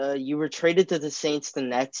said, you were traded to the Saints the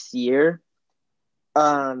next year,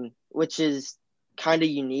 which is kind of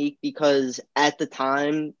unique because at the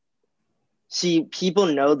time, see, people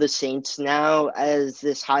know the Saints now as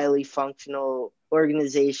this highly functional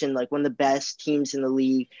organization, like one of the best teams in the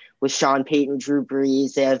league with Sean Payton, Drew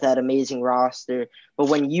Brees. They have that amazing roster. But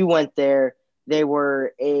when you went there, they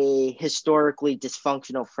were a historically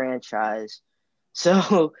dysfunctional franchise.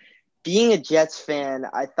 So, being a Jets fan,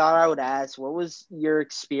 I thought I would ask, what was your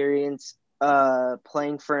experience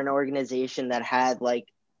playing for an organization that had like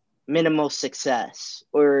minimal success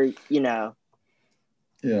or. Yeah.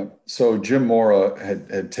 So Jim Mora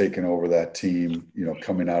had taken over that team,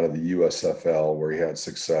 coming out of the USFL where he had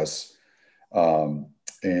success,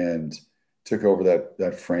 and took over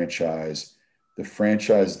that franchise. The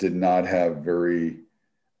franchise did not have very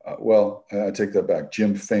well. I take that back.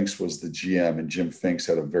 Jim Finks was the GM, and Jim Finks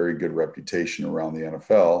had a very good reputation around the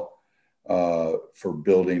NFL for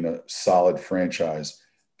building a solid franchise.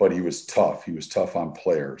 But he was tough. He was tough on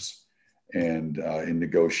players and in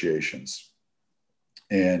negotiations.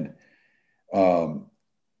 And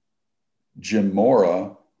Jim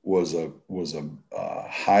Mora was a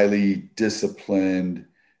highly disciplined,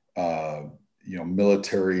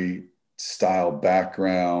 military style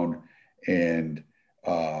background and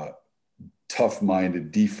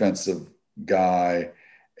tough-minded defensive guy.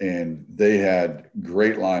 And they had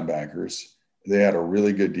great linebackers. They had a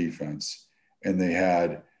really good defense, and they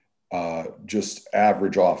had just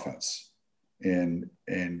average offense. And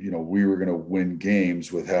we were going to win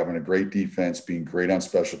games with having a great defense, being great on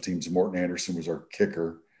special teams. Morton Anderson was our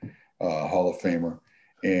kicker, Hall of Famer,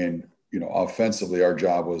 and offensively, our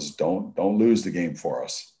job was don't lose the game for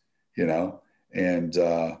us, and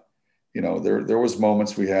there was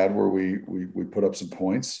moments we had where we put up some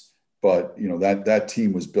points, but that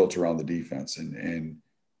team was built around the defense, and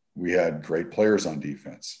we had great players on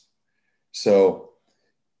defense. So,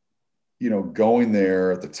 going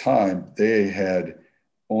there at the time, they had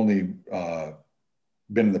only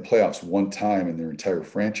been in the playoffs one time in their entire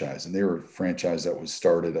franchise, and they were a franchise that was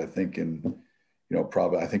started, I think,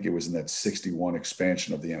 I think it was in that 61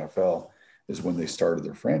 expansion of the NFL is when they started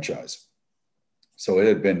their franchise. So it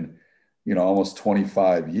had been, almost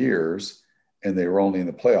 25 years, and they were only in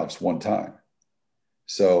the playoffs one time.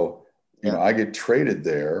 So, I get traded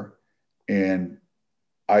there, and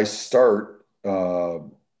I start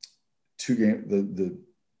two game. The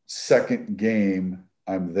second game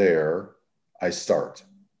I'm there, I start.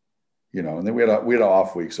 And then we had an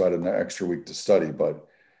off week, so I had an extra week to study. But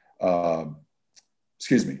I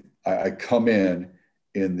come in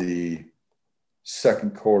the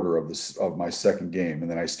second quarter of my second game,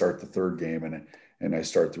 and then I start the third game, and I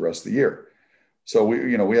start the rest of the year. So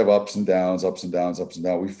we have ups and downs. We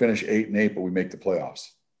finish 8-8, but we make the playoffs.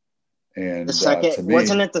 And the second, to me,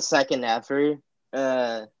 wasn't it the second effort?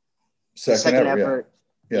 Second effort.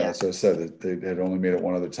 Yeah. So I said that they had only made it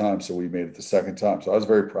one other time, so we made it the second time. So I was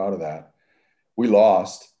very proud of that. We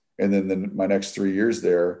lost, and then my next 3 years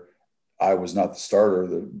there, I was not the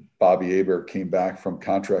starter. Bobby Hebert came back from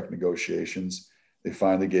contract negotiations. They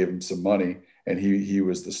finally gave him some money, and he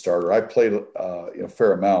was the starter. I played a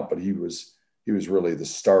fair amount, but he was really the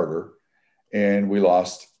starter. And we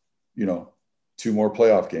lost, 2 more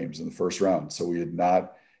playoff games in the first round. So we had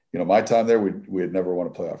not, my time there, we had never won a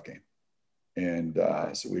playoff game. And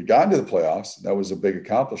so we got into the playoffs. That was a big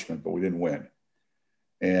accomplishment, but we didn't win.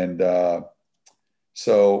 And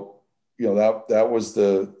so, that was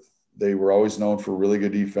they were always known for really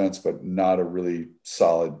good defense, but not a really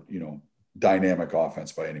solid, dynamic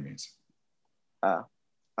offense by any means.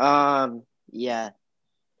 Yeah,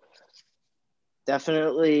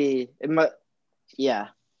 definitely. Yeah.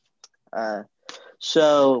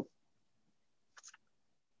 So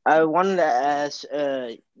I wanted to ask,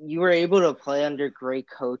 you were able to play under great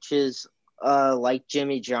coaches like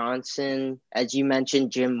Jimmy Johnson, as you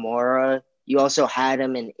mentioned, Jim Mora. You also had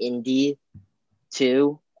him in Indy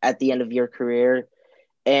too at the end of your career.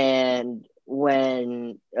 And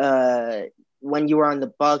when you were on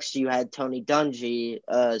the Bucs, you had Tony Dungy,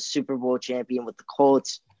 Super Bowl champion with the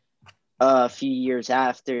Colts, a few years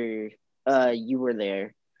after you were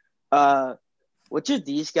there. Which of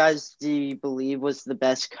these guys do you believe was the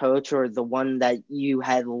best coach, or the one that you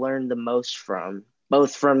had learned the most from,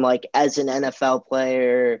 both from like as an NFL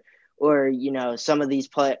player, or some of these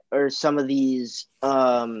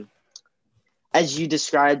as you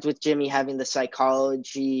described with Jimmy having the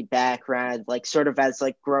psychology background, like sort of as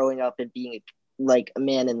like growing up and being like a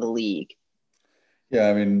man in the league? Yeah,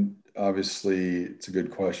 I mean, obviously it's a good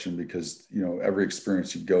question because, every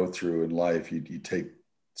experience you go through in life, you take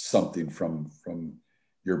something from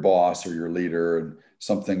your boss or your leader, and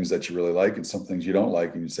some things that you really like and some things you don't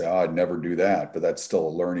like. And you say, oh, I'd never do that, but that's still a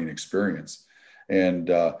learning experience. And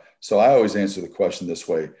so I always answer the question this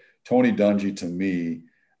way. Tony Dungy to me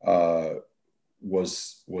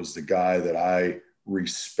was the guy that I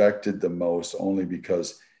respected the most, only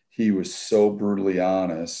because he was so brutally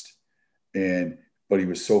honest, but he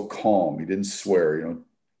was so calm. He didn't swear.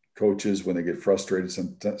 Coaches, when they get frustrated,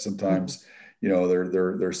 sometimes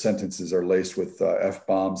their sentences are laced with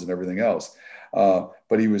F-bombs and everything else.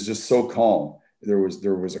 But he was just so calm. There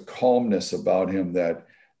was a calmness about him that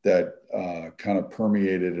kind of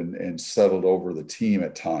permeated and settled over the team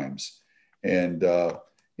at times. And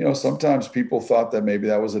sometimes people thought that maybe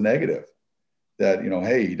that was a negative, that,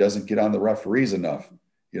 hey, he doesn't get on the referees enough,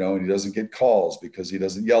 and he doesn't get calls because he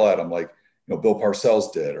doesn't yell at them like, Bill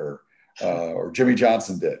Parcells did, or Jimmy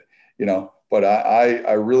Johnson did, but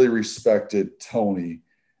I really respected Tony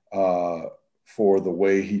for the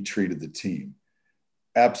way he treated the team.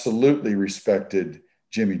 Absolutely respected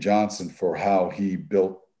Jimmy Johnson for how he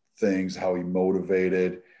built things, how he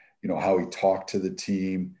motivated, how he talked to the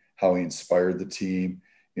team, how he inspired the team.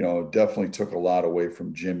 Definitely took a lot away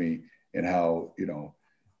from Jimmy, and how,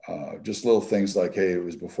 just little things like, hey, it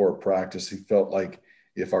was before practice. He felt like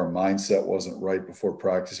if our mindset wasn't right before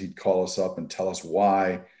practice, he'd call us up and tell us,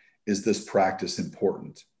 why is this practice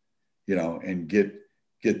important, and get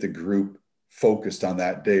the group focused on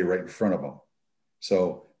that day right in front of them.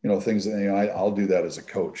 So, things that, I'll do that as a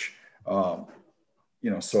coach. So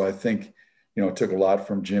I think, it took a lot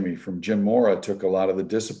from Jimmy. From Jim Mora, it took a lot of the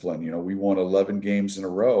discipline. We won 11 games in a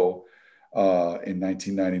row in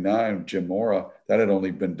 1999 with Jim Mora. That had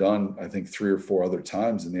only been done, I think, 3 or 4 other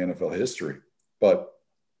times in the NFL history. But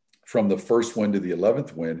from the first win to the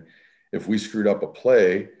 11th win, if we screwed up a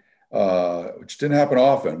play, which didn't happen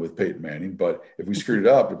often with Peyton Manning, but if we screwed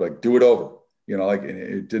it up, it'd be like, do it over. Like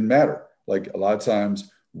it didn't matter. Like a lot of times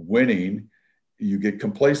winning, you get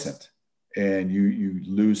complacent and you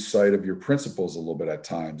lose sight of your principles a little bit at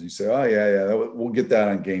times. You say, oh yeah, we'll get that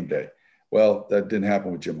on game day. Well, that didn't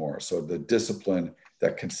happen with Jim Mora. So the discipline,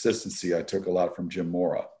 that consistency, I took a lot from Jim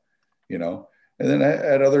Mora, and then I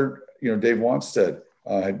had other, Dave Wanstead.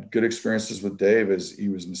 I had good experiences with Dave as he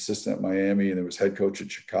was an assistant at Miami and he was head coach at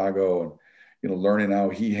Chicago, and learning how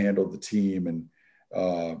he handled the team. And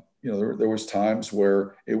there was times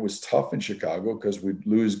where it was tough in Chicago because we'd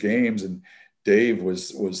lose games, and Dave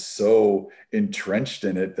was so entrenched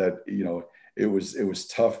in it that it was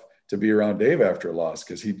tough to be around Dave after a loss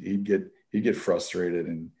because he'd get frustrated,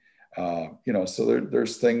 and so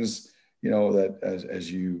there's things that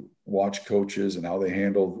as you watch coaches and how they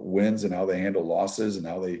handle wins and how they handle losses and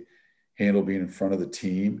how they handle being in front of the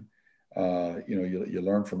team, you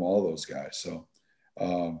learn from all those guys. So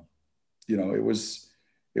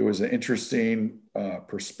it was an interesting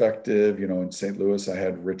perspective. In St. Louis, I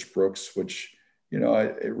had Rich Brooks, which,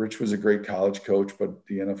 Rich was a great college coach, but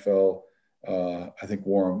the NFL, I think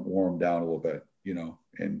wore him down a little bit,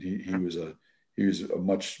 and he was a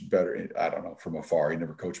much better, I don't know, from afar. He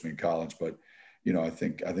never coached me in college, but, I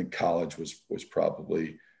think college was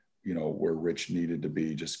probably, where Rich needed to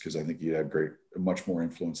be, just because I think he had much more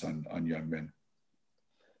influence on young men.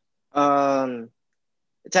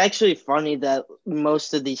 It's actually funny that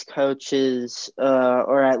most of these coaches,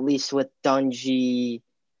 or at least with Dungy,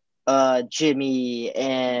 Jimmy,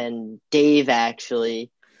 and Dave, actually,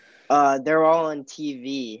 they're all on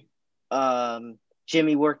TV.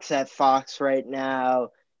 Jimmy works at Fox right now.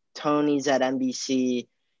 Tony's at NBC.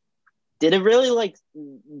 Did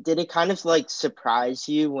it kind of surprise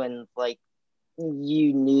you when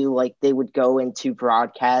you knew they would go into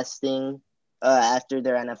broadcasting after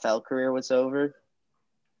their NFL career was over?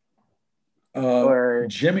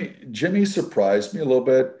 Jimmy surprised me a little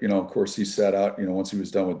bit. Of course, he sat out. Once he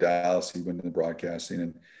was done with Dallas, he went into broadcasting,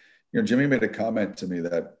 and Jimmy made a comment to me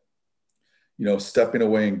that stepping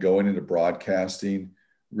away and going into broadcasting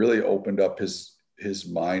really opened up his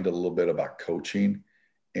mind a little bit about coaching.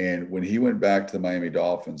 And when he went back to the Miami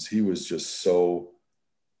Dolphins, he was just so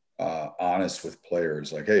honest with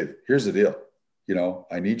players. Like, hey, here's the deal.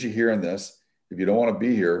 I need you here in this. If you don't want to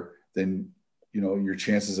be here, then your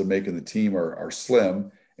chances of making the team are slim.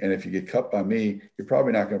 And if you get cut by me, you're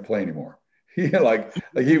probably not going to play anymore. He would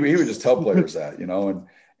just tell players that,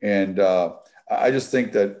 and I just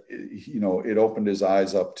think that, it opened his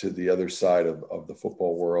eyes up to the other side of the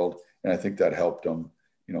football world. And I think that helped him,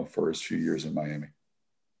 for his few years in Miami.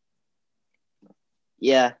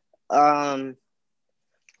 Yeah.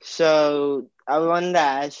 So I wanted to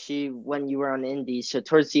ask you, when you were on Indy, so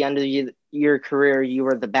towards the end of your career, you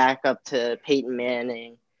were the backup to Peyton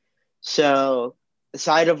Manning. So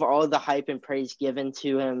aside of all the hype and praise given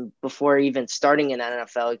to him before even starting an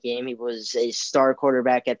NFL game, he was a star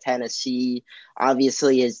quarterback at Tennessee.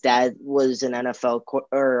 Obviously, his dad was an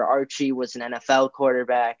or Archie was an NFL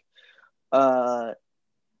quarterback.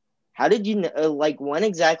 How did you know, when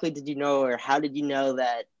exactly did you know, or how did you know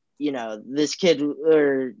that, this kid,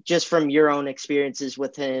 or just from your own experiences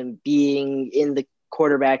with him being in the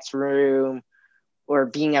quarterback's room or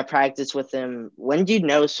being at practice with him, when did you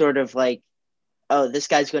know sort of oh, this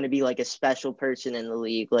guy's going to be a special person in the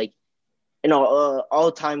league,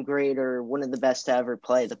 all-time great or one of the best to ever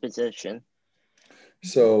play the position?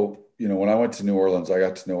 So, when I went to New Orleans, I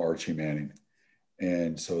got to know Archie Manning.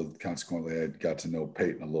 And so consequently, I got to know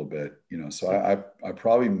Peyton a little bit, so I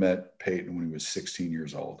probably met Peyton when he was 16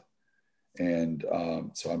 years old. And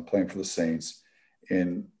so I'm playing for the Saints,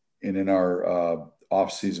 and in our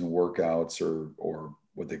off-season workouts or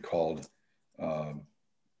what they called, I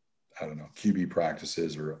don't know, QB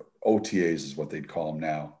practices or OTAs is what they'd call them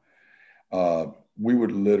now. We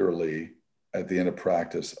would literally, at the end of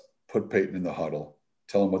practice, put Peyton in the huddle,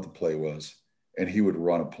 tell him what the play was, and he would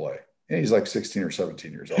run a play. And he's like 16 or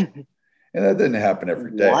 17 years old. And that didn't happen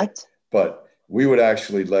every day. What? But we would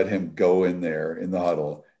actually let him go in there in the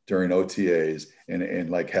huddle during OTAs and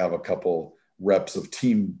have a couple reps of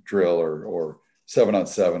team drill or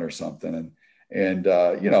 7-on-7 or something. And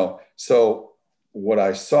so what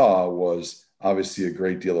I saw was obviously a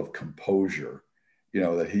great deal of composure,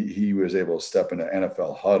 that he was able to step into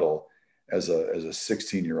NFL huddle as a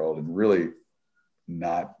 16-year-old and really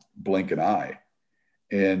not blink an eye.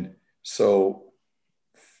 And so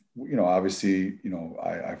obviously,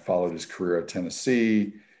 I followed his career at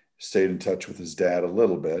Tennessee, stayed in touch with his dad a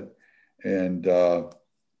little bit. And, then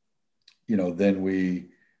we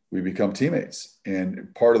become teammates.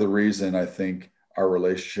 And part of the reason I think our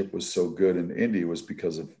relationship was so good in Indy was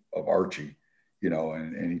because of Archie,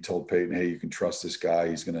 and he told Peyton, hey, you can trust this guy.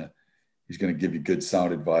 He's going to give you good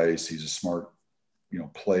sound advice. He's a smart,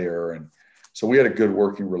 player. And so we had a good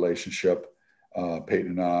working relationship, Peyton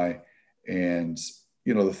and I. And,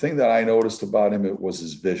 the thing that I noticed about him, it was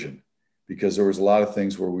his vision, because there was a lot of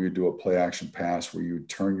things where we would do a play action pass where you would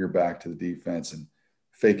turn your back to the defense and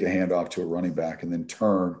fake a handoff to a running back and then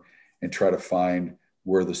turn and try to find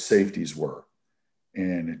where the safeties were.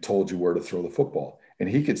 And it told you where to throw the football. And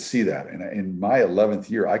he could see that. And in my 11th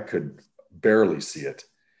year, I could barely see it,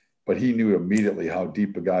 but he knew immediately how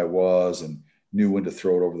deep a guy was and knew when to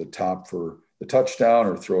throw it over the top for the touchdown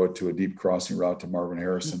or throw it to a deep crossing route to Marvin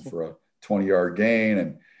Harrison for a 20-yard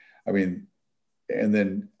gain. And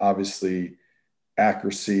then obviously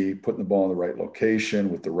accuracy, putting the ball in the right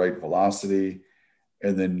location with the right velocity,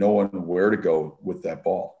 and then knowing where to go with that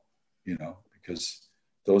ball, because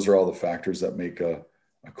those are all the factors that make a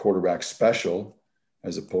quarterback special,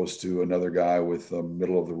 as opposed to another guy with a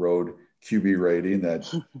middle of the road QB rating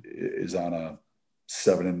that is on a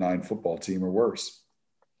 7-9 football team or worse.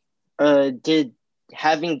 Did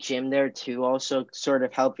having Jim there too also sort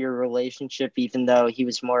of help your relationship, even though he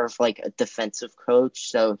was more of like a defensive coach,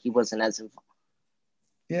 so he wasn't as involved?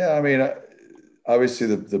 Yeah, I mean,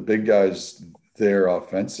 obviously the big guys there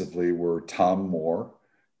offensively were Tom Moore,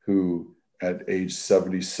 who at age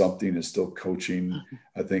 70 something is still coaching,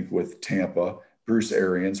 I think, with Tampa. Bruce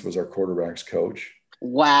Arians was our quarterback's coach.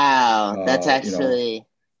 Wow, that's actually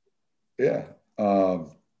yeah. I'm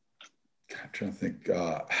trying to think.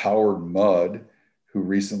 Howard Mudd, who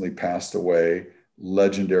recently passed away,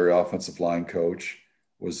 legendary offensive line coach,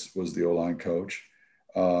 was the O-line coach.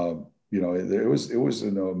 It was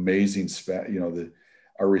an amazing span.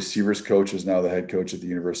 Our receivers coach is now the head coach at the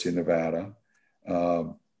University of Nevada.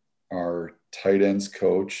 Our tight ends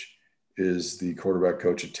coach is the quarterback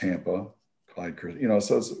coach at Tampa, Clyde.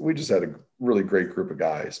 So we just had a really great group of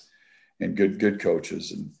guys and good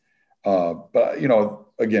coaches. And but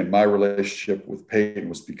again, my relationship with Peyton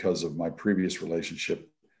was because of my previous relationship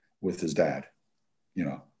with his dad.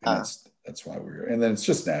 And that's why we're here. And then it's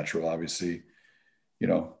just natural, obviously.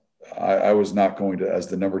 I was not going to, as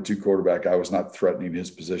the number 2 quarterback, I was not threatening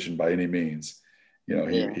his position by any means.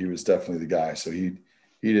 He was definitely the guy. So he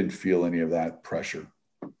didn't feel any of that pressure.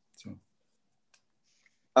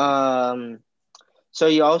 So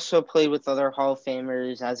you also played with other Hall of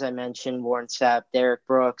Famers, as I mentioned, Warren Sapp, Derek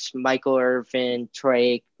Brooks, Michael Irvin,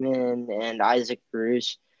 Troy Aikman, and Isaac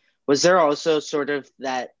Bruce. Was there also sort of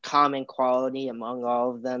that common quality among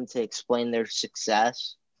all of them to explain their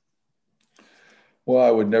success? Well,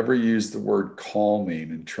 I would never use the word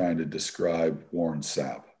calming in trying to describe Warren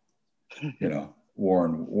Sapp.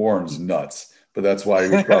 Warren's nuts, but that's why he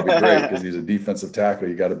was probably great, because he's a defensive tackle.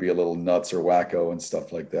 You got to be a little nuts or wacko and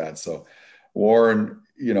stuff like that. So Warren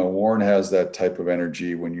has that type of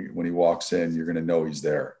energy. When he walks in, you're going to know he's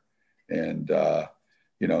there. And, I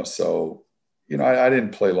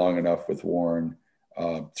didn't play long enough with Warren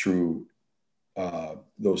through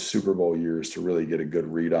those Super Bowl years to really get a good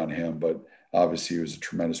read on him. But obviously he was a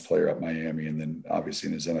tremendous player at Miami, and then obviously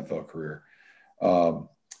in his NFL career.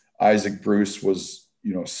 Isaac Bruce was,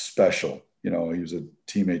 special. He was a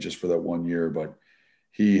teammate just for that 1 year, but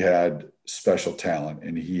he had special talent,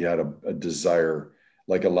 and he had a desire,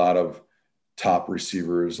 like a lot of top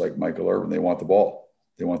receivers like Michael Irvin. They want the ball.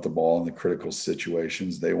 They want the ball in the critical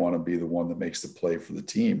situations. They want to be the one that makes the play for the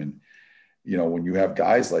team. And, when you have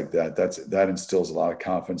guys like that, that instills a lot of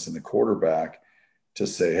confidence in the quarterback to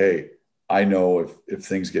say, hey, I know if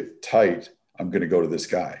things get tight, I'm going to go to this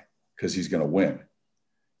guy because he's going to win,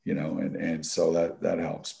 and so that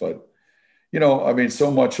helps. But,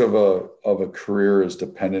 so much of a career is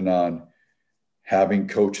dependent on having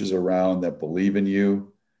coaches around that believe in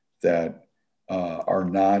you, that are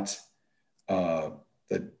not that,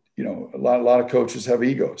 a lot of coaches have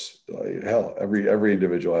egos. Hell, every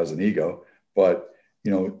individual has an ego, but,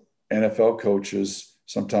 NFL coaches,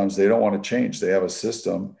 sometimes they don't want to change. They have a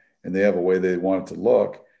system and they have a way they want it to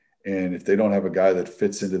look. And if they don't have a guy that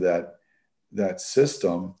fits into that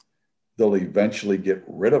system, they'll eventually get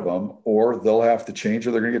rid of them, or they'll have to change,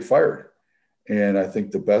 or they're going to get fired. And I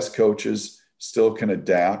think the best coaches still can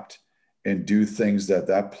adapt and do things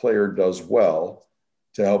that player does well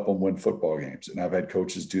to help them win football games. And I've had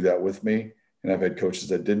coaches do that with me, and I've had coaches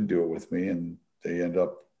that didn't do it with me, and they end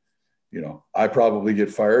up, I probably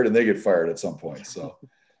get fired and they get fired at some point. So,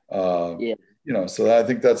 yeah. So I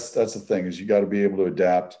think that's the thing is you got to be able to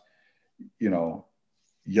adapt.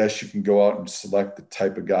 Yes, you can go out and select the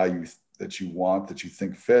type of guy that you want, that you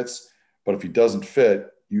think fits, but if he doesn't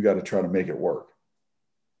fit, you got to try to make it work.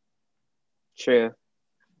 True.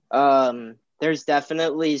 There's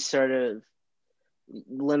definitely sort of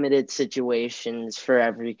limited situations for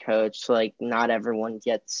every coach. Like not everyone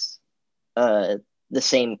gets the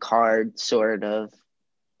same card, sort of.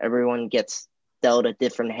 Everyone gets dealt a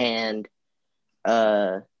different hand.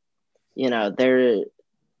 There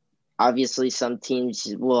obviously some teams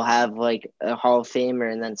will have like a Hall of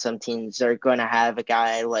Famer, and then some teams are going to have a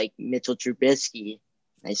guy like Mitchell Trubisky.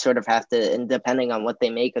 They sort of have to, and depending on what they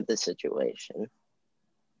make of the situation.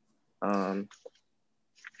 But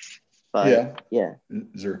yeah.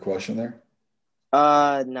 Is there a question there?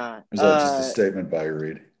 Not. Or is that just a statement by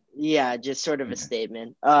Reed? Yeah, just sort of a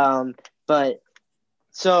statement. But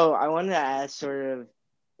so I wanted to ask, sort of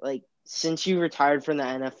like, since you retired from the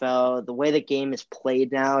NFL, the way the game is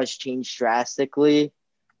played now has changed drastically.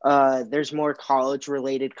 There's more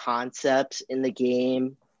college-related concepts in the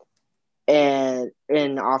game and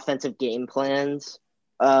in offensive game plans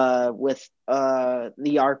with the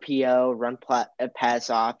RPO, pass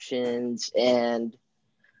options, and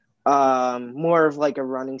more of like a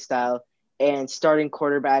running style. And starting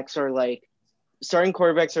quarterbacks are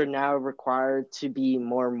now required to be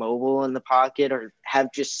more mobile in the pocket or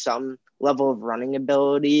have just some level of running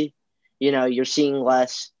ability. You're seeing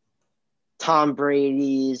less Tom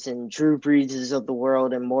Brady's and Drew Brees' of the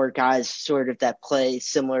world and more guys sort of that play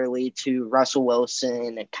similarly to Russell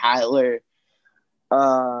Wilson and Kyler.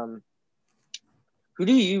 Who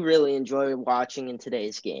do you really enjoy watching in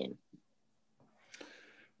today's game?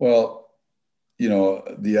 Well,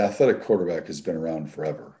 the athletic quarterback has been around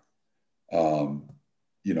forever.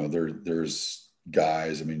 There's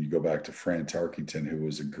guys, you go back to Fran Tarkenton, who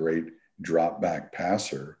was a great drop back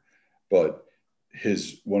passer, but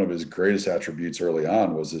one of his greatest attributes early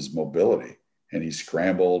on was his mobility, and he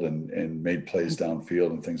scrambled and made plays downfield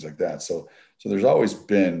and things like that. So there's always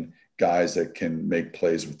been guys that can make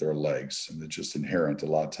plays with their legs, and it's just inherent a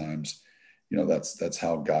lot of times. That's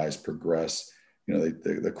how guys progress.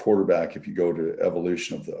 The quarterback, if you go to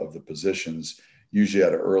evolution of the positions, usually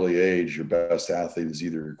at an early age, your best athlete is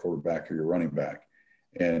either your quarterback or your running back.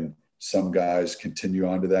 And some guys continue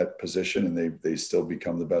on to that position and they still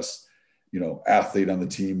become the best, athlete on the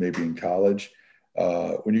team, maybe in college.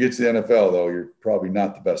 When you get to the NFL, though, you're probably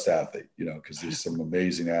not the best athlete, because there's some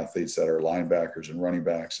amazing athletes that are linebackers and running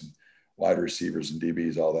backs and wide receivers and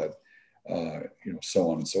DBs, all that, so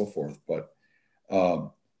on and so forth. But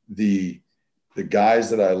the guys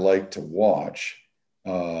that I like to watch,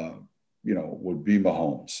 would be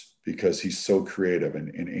Mahomes, because he's so creative,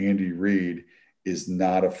 and Andy Reid is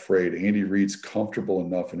not afraid. Andy Reid's comfortable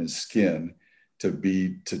enough in his skin to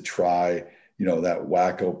try, that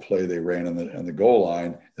wacko play they ran on the goal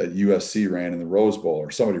line that USC ran in the Rose Bowl, or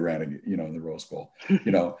somebody ran, in the Rose Bowl,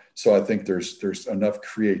 So I think there's enough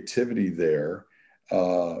creativity there.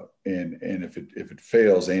 And if it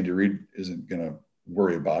fails, Andy Reid isn't going to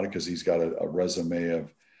worry about it, because he's got a resume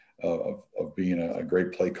of being a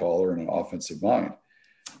great play caller and an offensive mind.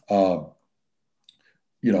 I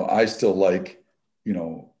still like,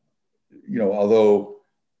 although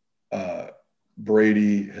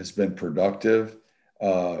Brady has been productive,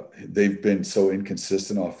 they've been so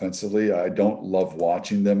inconsistent offensively. I don't love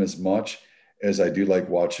watching them as much as I do like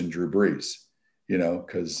watching Drew Brees,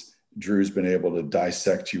 because Drew's been able to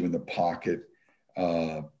dissect you in the pocket.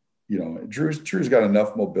 Drew's got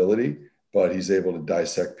enough mobility, but he's able to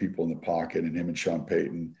dissect people in the pocket, and him and Sean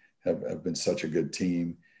Payton have been such a good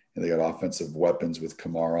team, and they got offensive weapons with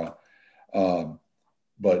Kamara.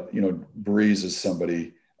 But Brees is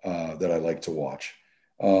somebody that I like to watch.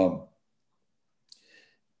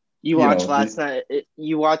 You watched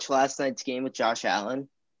last night's game with Josh Allen?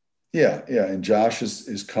 Yeah. And Josh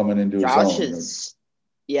is coming into Josh his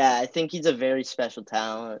own. I think he's a very special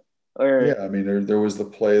talent. There was the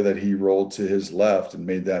play that he rolled to his left and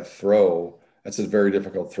made that throw. That's a very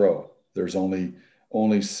difficult throw. There's only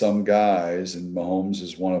some guys, and Mahomes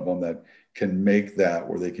is one of them, that can make that,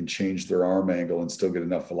 where they can change their arm angle and still get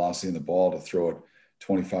enough velocity in the ball to throw it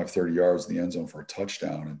 25, 30 yards in the end zone for a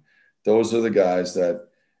touchdown. And those are the guys that,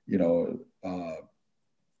 they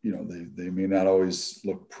may not always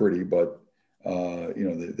look pretty, but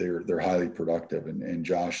they're highly productive. And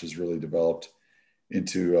Josh has really developed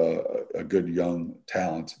into a good young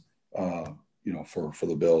talent, for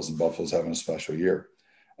the Bills, and Buffalo's having a special year.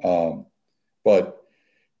 But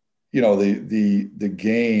the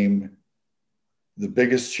game, the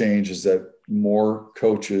biggest change is that more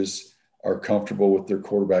coaches are comfortable with their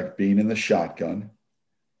quarterback being in the shotgun.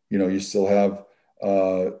 You still have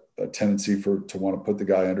a tendency to want to put the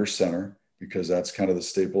guy under center because that's kind of the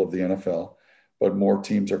staple of the NFL. But more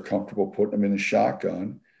teams are comfortable putting them in the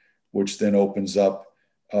shotgun, which then opens up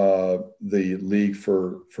the league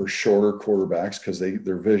for shorter quarterbacks because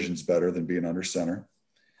their vision's better than being under center.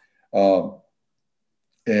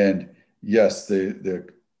 And yes, the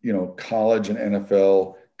college and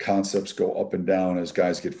NFL concepts go up and down as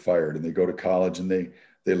guys get fired, and they go to college and they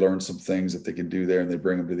learn some things that they can do there, and they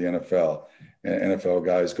bring them to the NFL. And NFL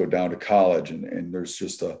guys go down to college, and there's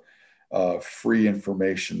just a free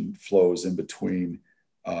information flows in between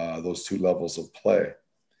those two levels of play,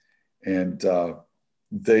 and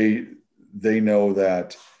they know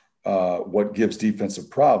that what gives defensive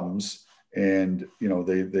problems, and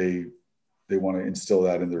they want to instill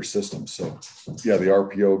that in their system. So yeah, the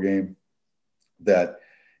RPO game that,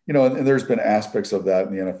 and there's been aspects of that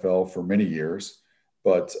in the NFL for many years,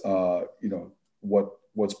 but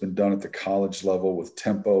what's been done at the college level with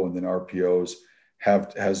tempo and then RPOs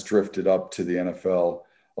has drifted up to the NFL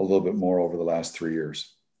a little bit more over the last 3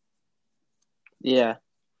 years. Yeah.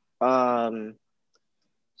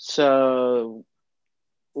 So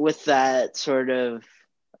with that sort of,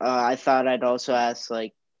 I thought I'd also ask,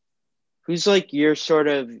 like, who's like your sort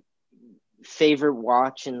of favorite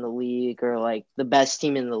watch in the league, or like the best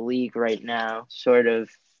team in the league right now, sort of,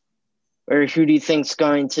 or who do you think's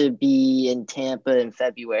going to be in Tampa in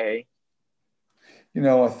February?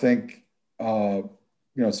 I think,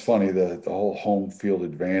 it's funny, the whole home field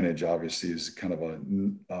advantage obviously is kind of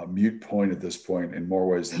a mute point at this point in more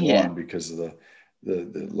ways than one because of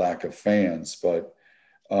the lack of fans. But,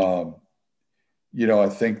 I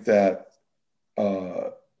think that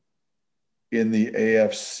in the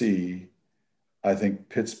AFC, I think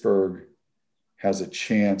Pittsburgh has a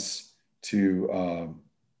chance to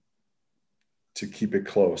keep it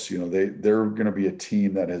close. They're going to be a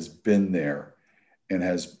team that has been there and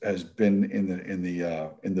has been in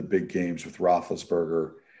the big games with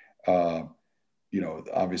Roethlisberger.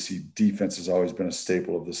 Obviously defense has always been a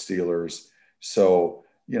staple of the Steelers. So,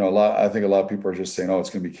 I think a lot of people are just saying, oh, it's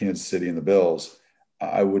going to be Kansas City and the Bills.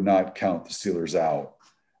 I would not count the Steelers out.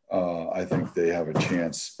 I think they have a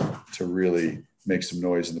chance to really make some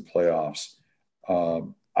noise in the playoffs.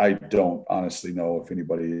 I don't honestly know if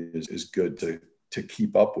anybody is good to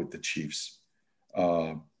keep up with the Chiefs,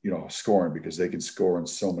 scoring, because they can score in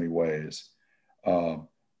so many ways.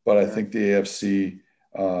 But I think the AFC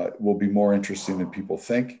will be more interesting than people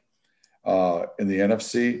think. In the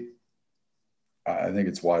NFC, I think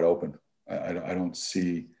it's wide open. I don't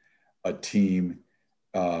see a team.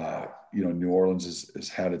 New Orleans has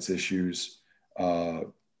had its issues.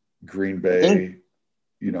 Green Bay,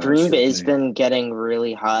 Green Bay's been getting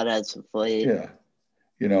really hot as of late. Yeah.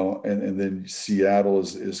 And then Seattle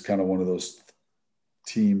is kind of one of those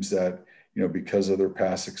teams that, because of their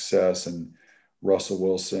past success and Russell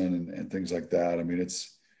Wilson and things like that. I mean,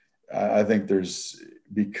 I think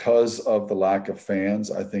because of the lack of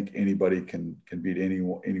fans, I think anybody can beat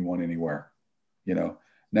anyone anywhere,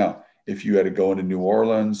 Now, if you had to go into New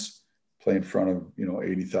Orleans, play in front of,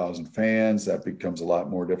 80,000 fans, that becomes a lot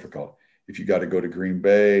more difficult. If you got to go to Green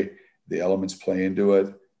Bay, the elements play into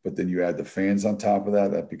it, but then you add the fans on top of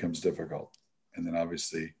that becomes difficult. And then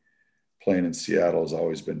obviously playing in Seattle has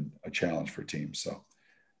always been a challenge for teams. So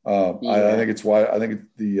I think it's wide. I think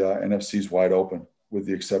the NFC is wide open, with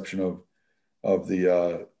the exception of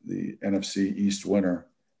the NFC East winner.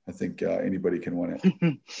 I think anybody can win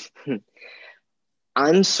it.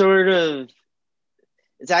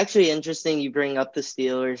 It's actually interesting you bring up the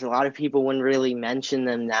Steelers. A lot of people wouldn't really mention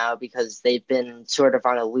them now because they've been sort of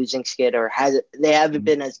on a losing skid, or they haven't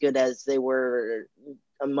been as good as they were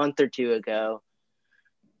a month or two ago.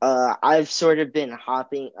 I've sort of been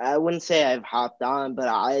hopping. I wouldn't say I've hopped on, but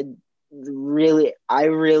I really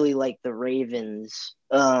like the Ravens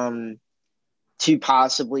to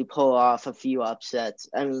possibly pull off a few upsets.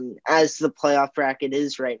 I mean, as the playoff bracket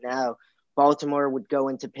is right now, Baltimore would go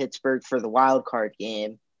into Pittsburgh for the wild card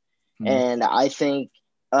game. Mm-hmm. And I think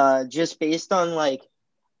just based on, like,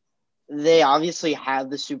 they obviously have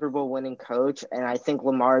the Super Bowl winning coach, and I think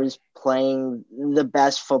Lamar is playing the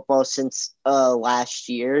best football since last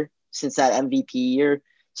year, since that MVP year.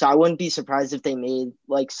 So I wouldn't be surprised if they made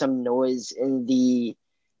some noise in the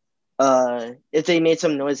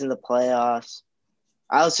playoffs.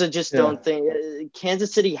 I also just don't think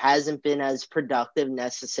Kansas City hasn't been as productive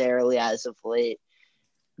necessarily as of late.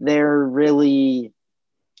 They're winning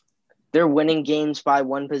games by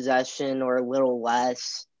one possession or a little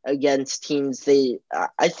less against teams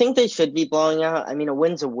I think they should be blowing out. I mean, a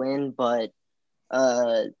win's a win, but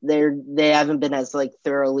they haven't been as like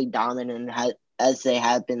thoroughly dominant as they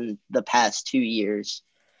have been the past 2 years.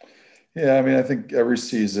 Yeah, I mean, I think every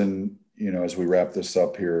season, as we wrap this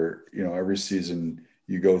up here, every season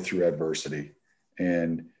you go through adversity,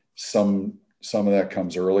 and some of that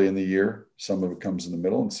comes early in the year, some of it comes in the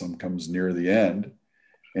middle, and some comes near the end,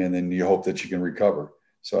 and then you hope that you can recover.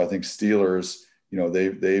 So I think Steelers,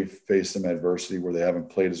 they've faced some adversity where they haven't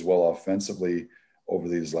played as well offensively over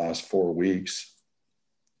these last 4 weeks.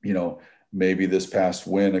 Maybe this past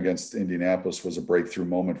win against Indianapolis was a breakthrough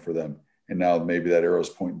moment for them, and now maybe that arrow's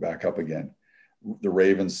pointing back up again. The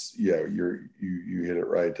Ravens, yeah, you hit it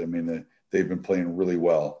right. I mean, they've been playing really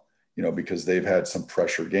well, because they've had some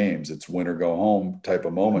pressure games. It's win or go home type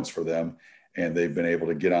of moments for them, and they've been able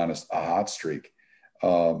to get on a hot streak.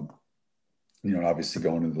 Obviously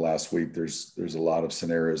going into the last week, there's a lot of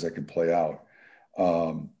scenarios that can play out.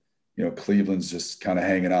 Cleveland's just kind of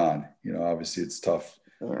hanging on. Obviously it's tough.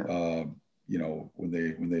 Yeah. When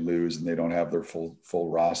they lose and they don't have their full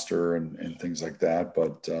roster and things like that.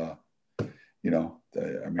 But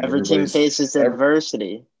Every team faces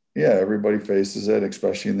adversity. Yeah, everybody faces it,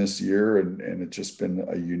 especially in this year, and it's just been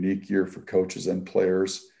a unique year for coaches and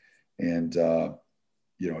players. And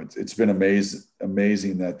it's been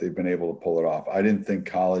amazing that they've been able to pull it off. I didn't think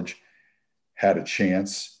college had a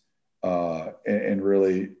chance, and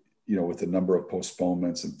really, with the number of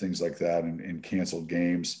postponements and things like that and canceled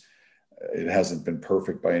games, it hasn't been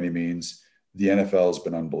perfect by any means. The NFL has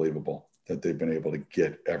been unbelievable that they've been able to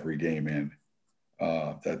get every game in.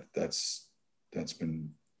 That's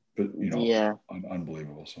been,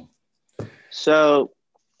 unbelievable. So,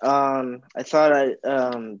 I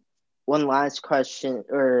thought one last question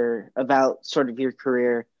or about sort of your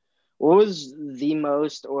career. What was the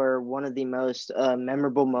most or one of the most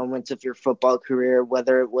memorable moments of your football career,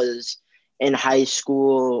 whether it was in high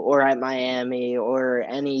school or at Miami or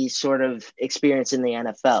any sort of experience in the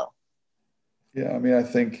NFL? Yeah, I mean, I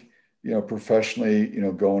think, professionally,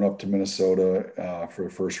 going up to Minnesota for a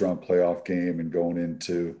first round playoff game and going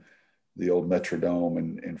into the old Metrodome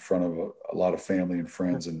and in front of a lot of family and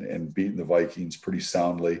friends and beating the Vikings pretty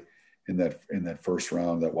soundly in that first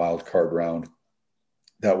round, that wild card round.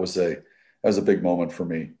 That was a big moment for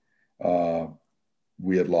me.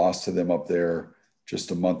 We had lost to them up there just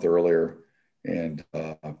a month earlier, and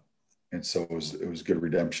so it was good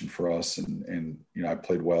redemption for us. And I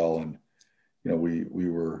played well, and we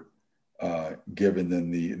were given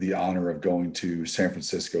then the honor of going to San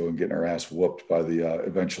Francisco and getting our ass whooped by the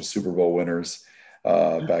eventual Super Bowl winners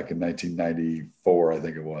back in 1994, I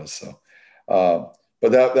think it was. So,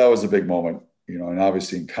 but that was a big moment. And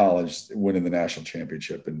obviously in college, winning the national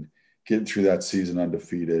championship and getting through that season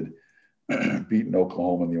undefeated, beating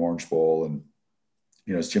Oklahoma in the Orange Bowl. And,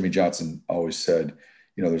 as Jimmy Johnson always said,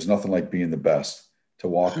 there's nothing like being the best, to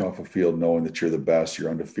walk off a field knowing that you're the best, you're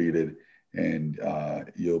undefeated, and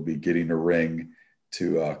you'll be getting a ring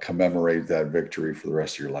to commemorate that victory for the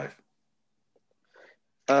rest of your life.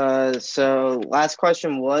 So last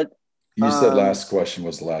question, what? You said last question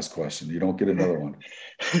was the last question. You don't get another one.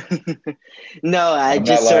 No, I'm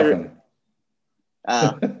just not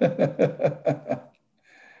laughing.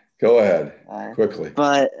 Go ahead quickly.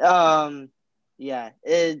 But yeah,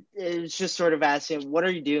 it was just sort of asking, what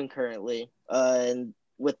are you doing currently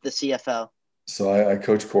with the CFL? So I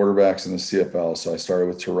coach quarterbacks in the CFL. So I started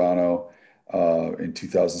with Toronto in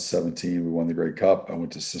 2017. We won the Grey Cup. I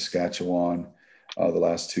went to Saskatchewan the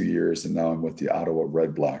last 2 years, and now I'm with the Ottawa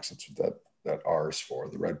Red Blacks. That's what that R is for,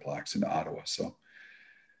 the Red Blacks in Ottawa. So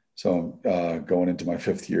I'm going into my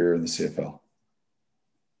 5th year in the CFL.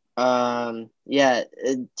 Yeah.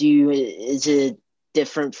 Do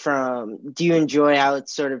you enjoy how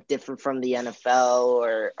it's sort of different from the NFL,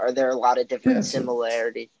 or are there a lot of different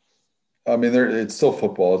similarities? I mean, it's still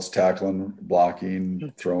football. It's tackling,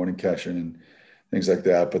 blocking, throwing and catching and things like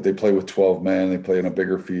that. But they play with 12 men. They play in a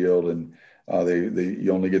bigger field, and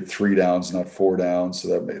you only get 3 downs, not 4 downs.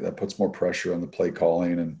 So that puts more pressure on the play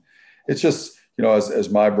calling. And it's just,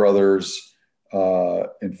 as my brothers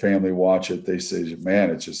and family watch it, they say,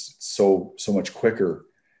 man, it's just so much quicker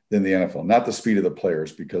than the NFL. Not the speed of the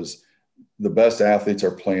players, because the best athletes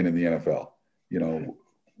are playing in the NFL.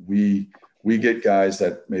 We get guys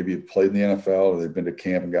that maybe have played in the NFL or they've been to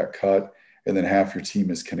camp and got cut, and then half your team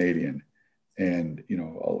is Canadian. And,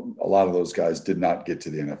 a lot of those guys did not get to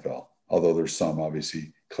the NFL, although there's some.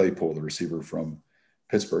 Obviously, Claypool, the receiver from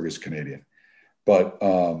Pittsburgh, is Canadian. But,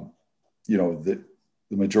 the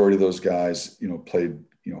majority of those guys, played,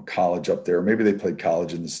 college up there. Maybe they played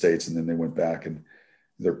college in the States and then they went back and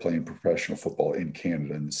they're playing professional football in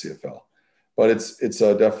Canada in the CFL. But it's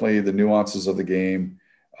definitely the nuances of the game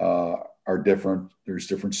are different. There's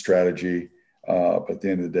different strategy. But at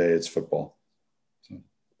the end of the day, it's football. So.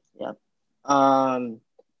 Yep.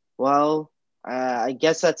 Well, I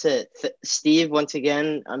guess that's it. Steve, once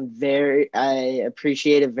again, I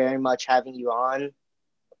appreciate it very much having you on.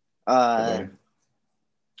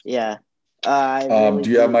 Yeah. I really do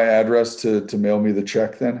you have my address to mail me the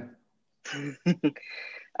check then?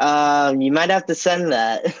 You might have to send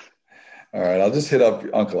that. All right. I'll just hit up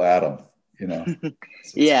Uncle Adam,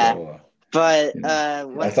 Yeah. But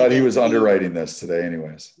I thought he was underwriting this today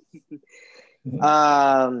anyways.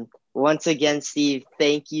 Once again, Steve,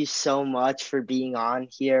 thank you so much for being on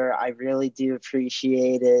here. I really do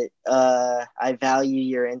appreciate it. I value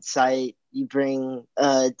your insight. You bring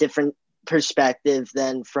a different perspective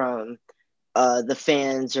than from the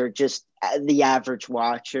fans or just the average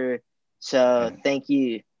watcher. So thank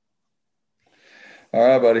you. All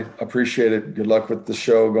right, buddy. Appreciate it. Good luck with the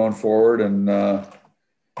show going forward. And I'll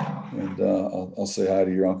say hi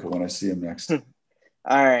to your uncle when I see him next.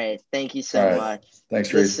 All right. Thank you so much.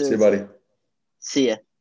 Thanks, Reed. See you, buddy. See ya.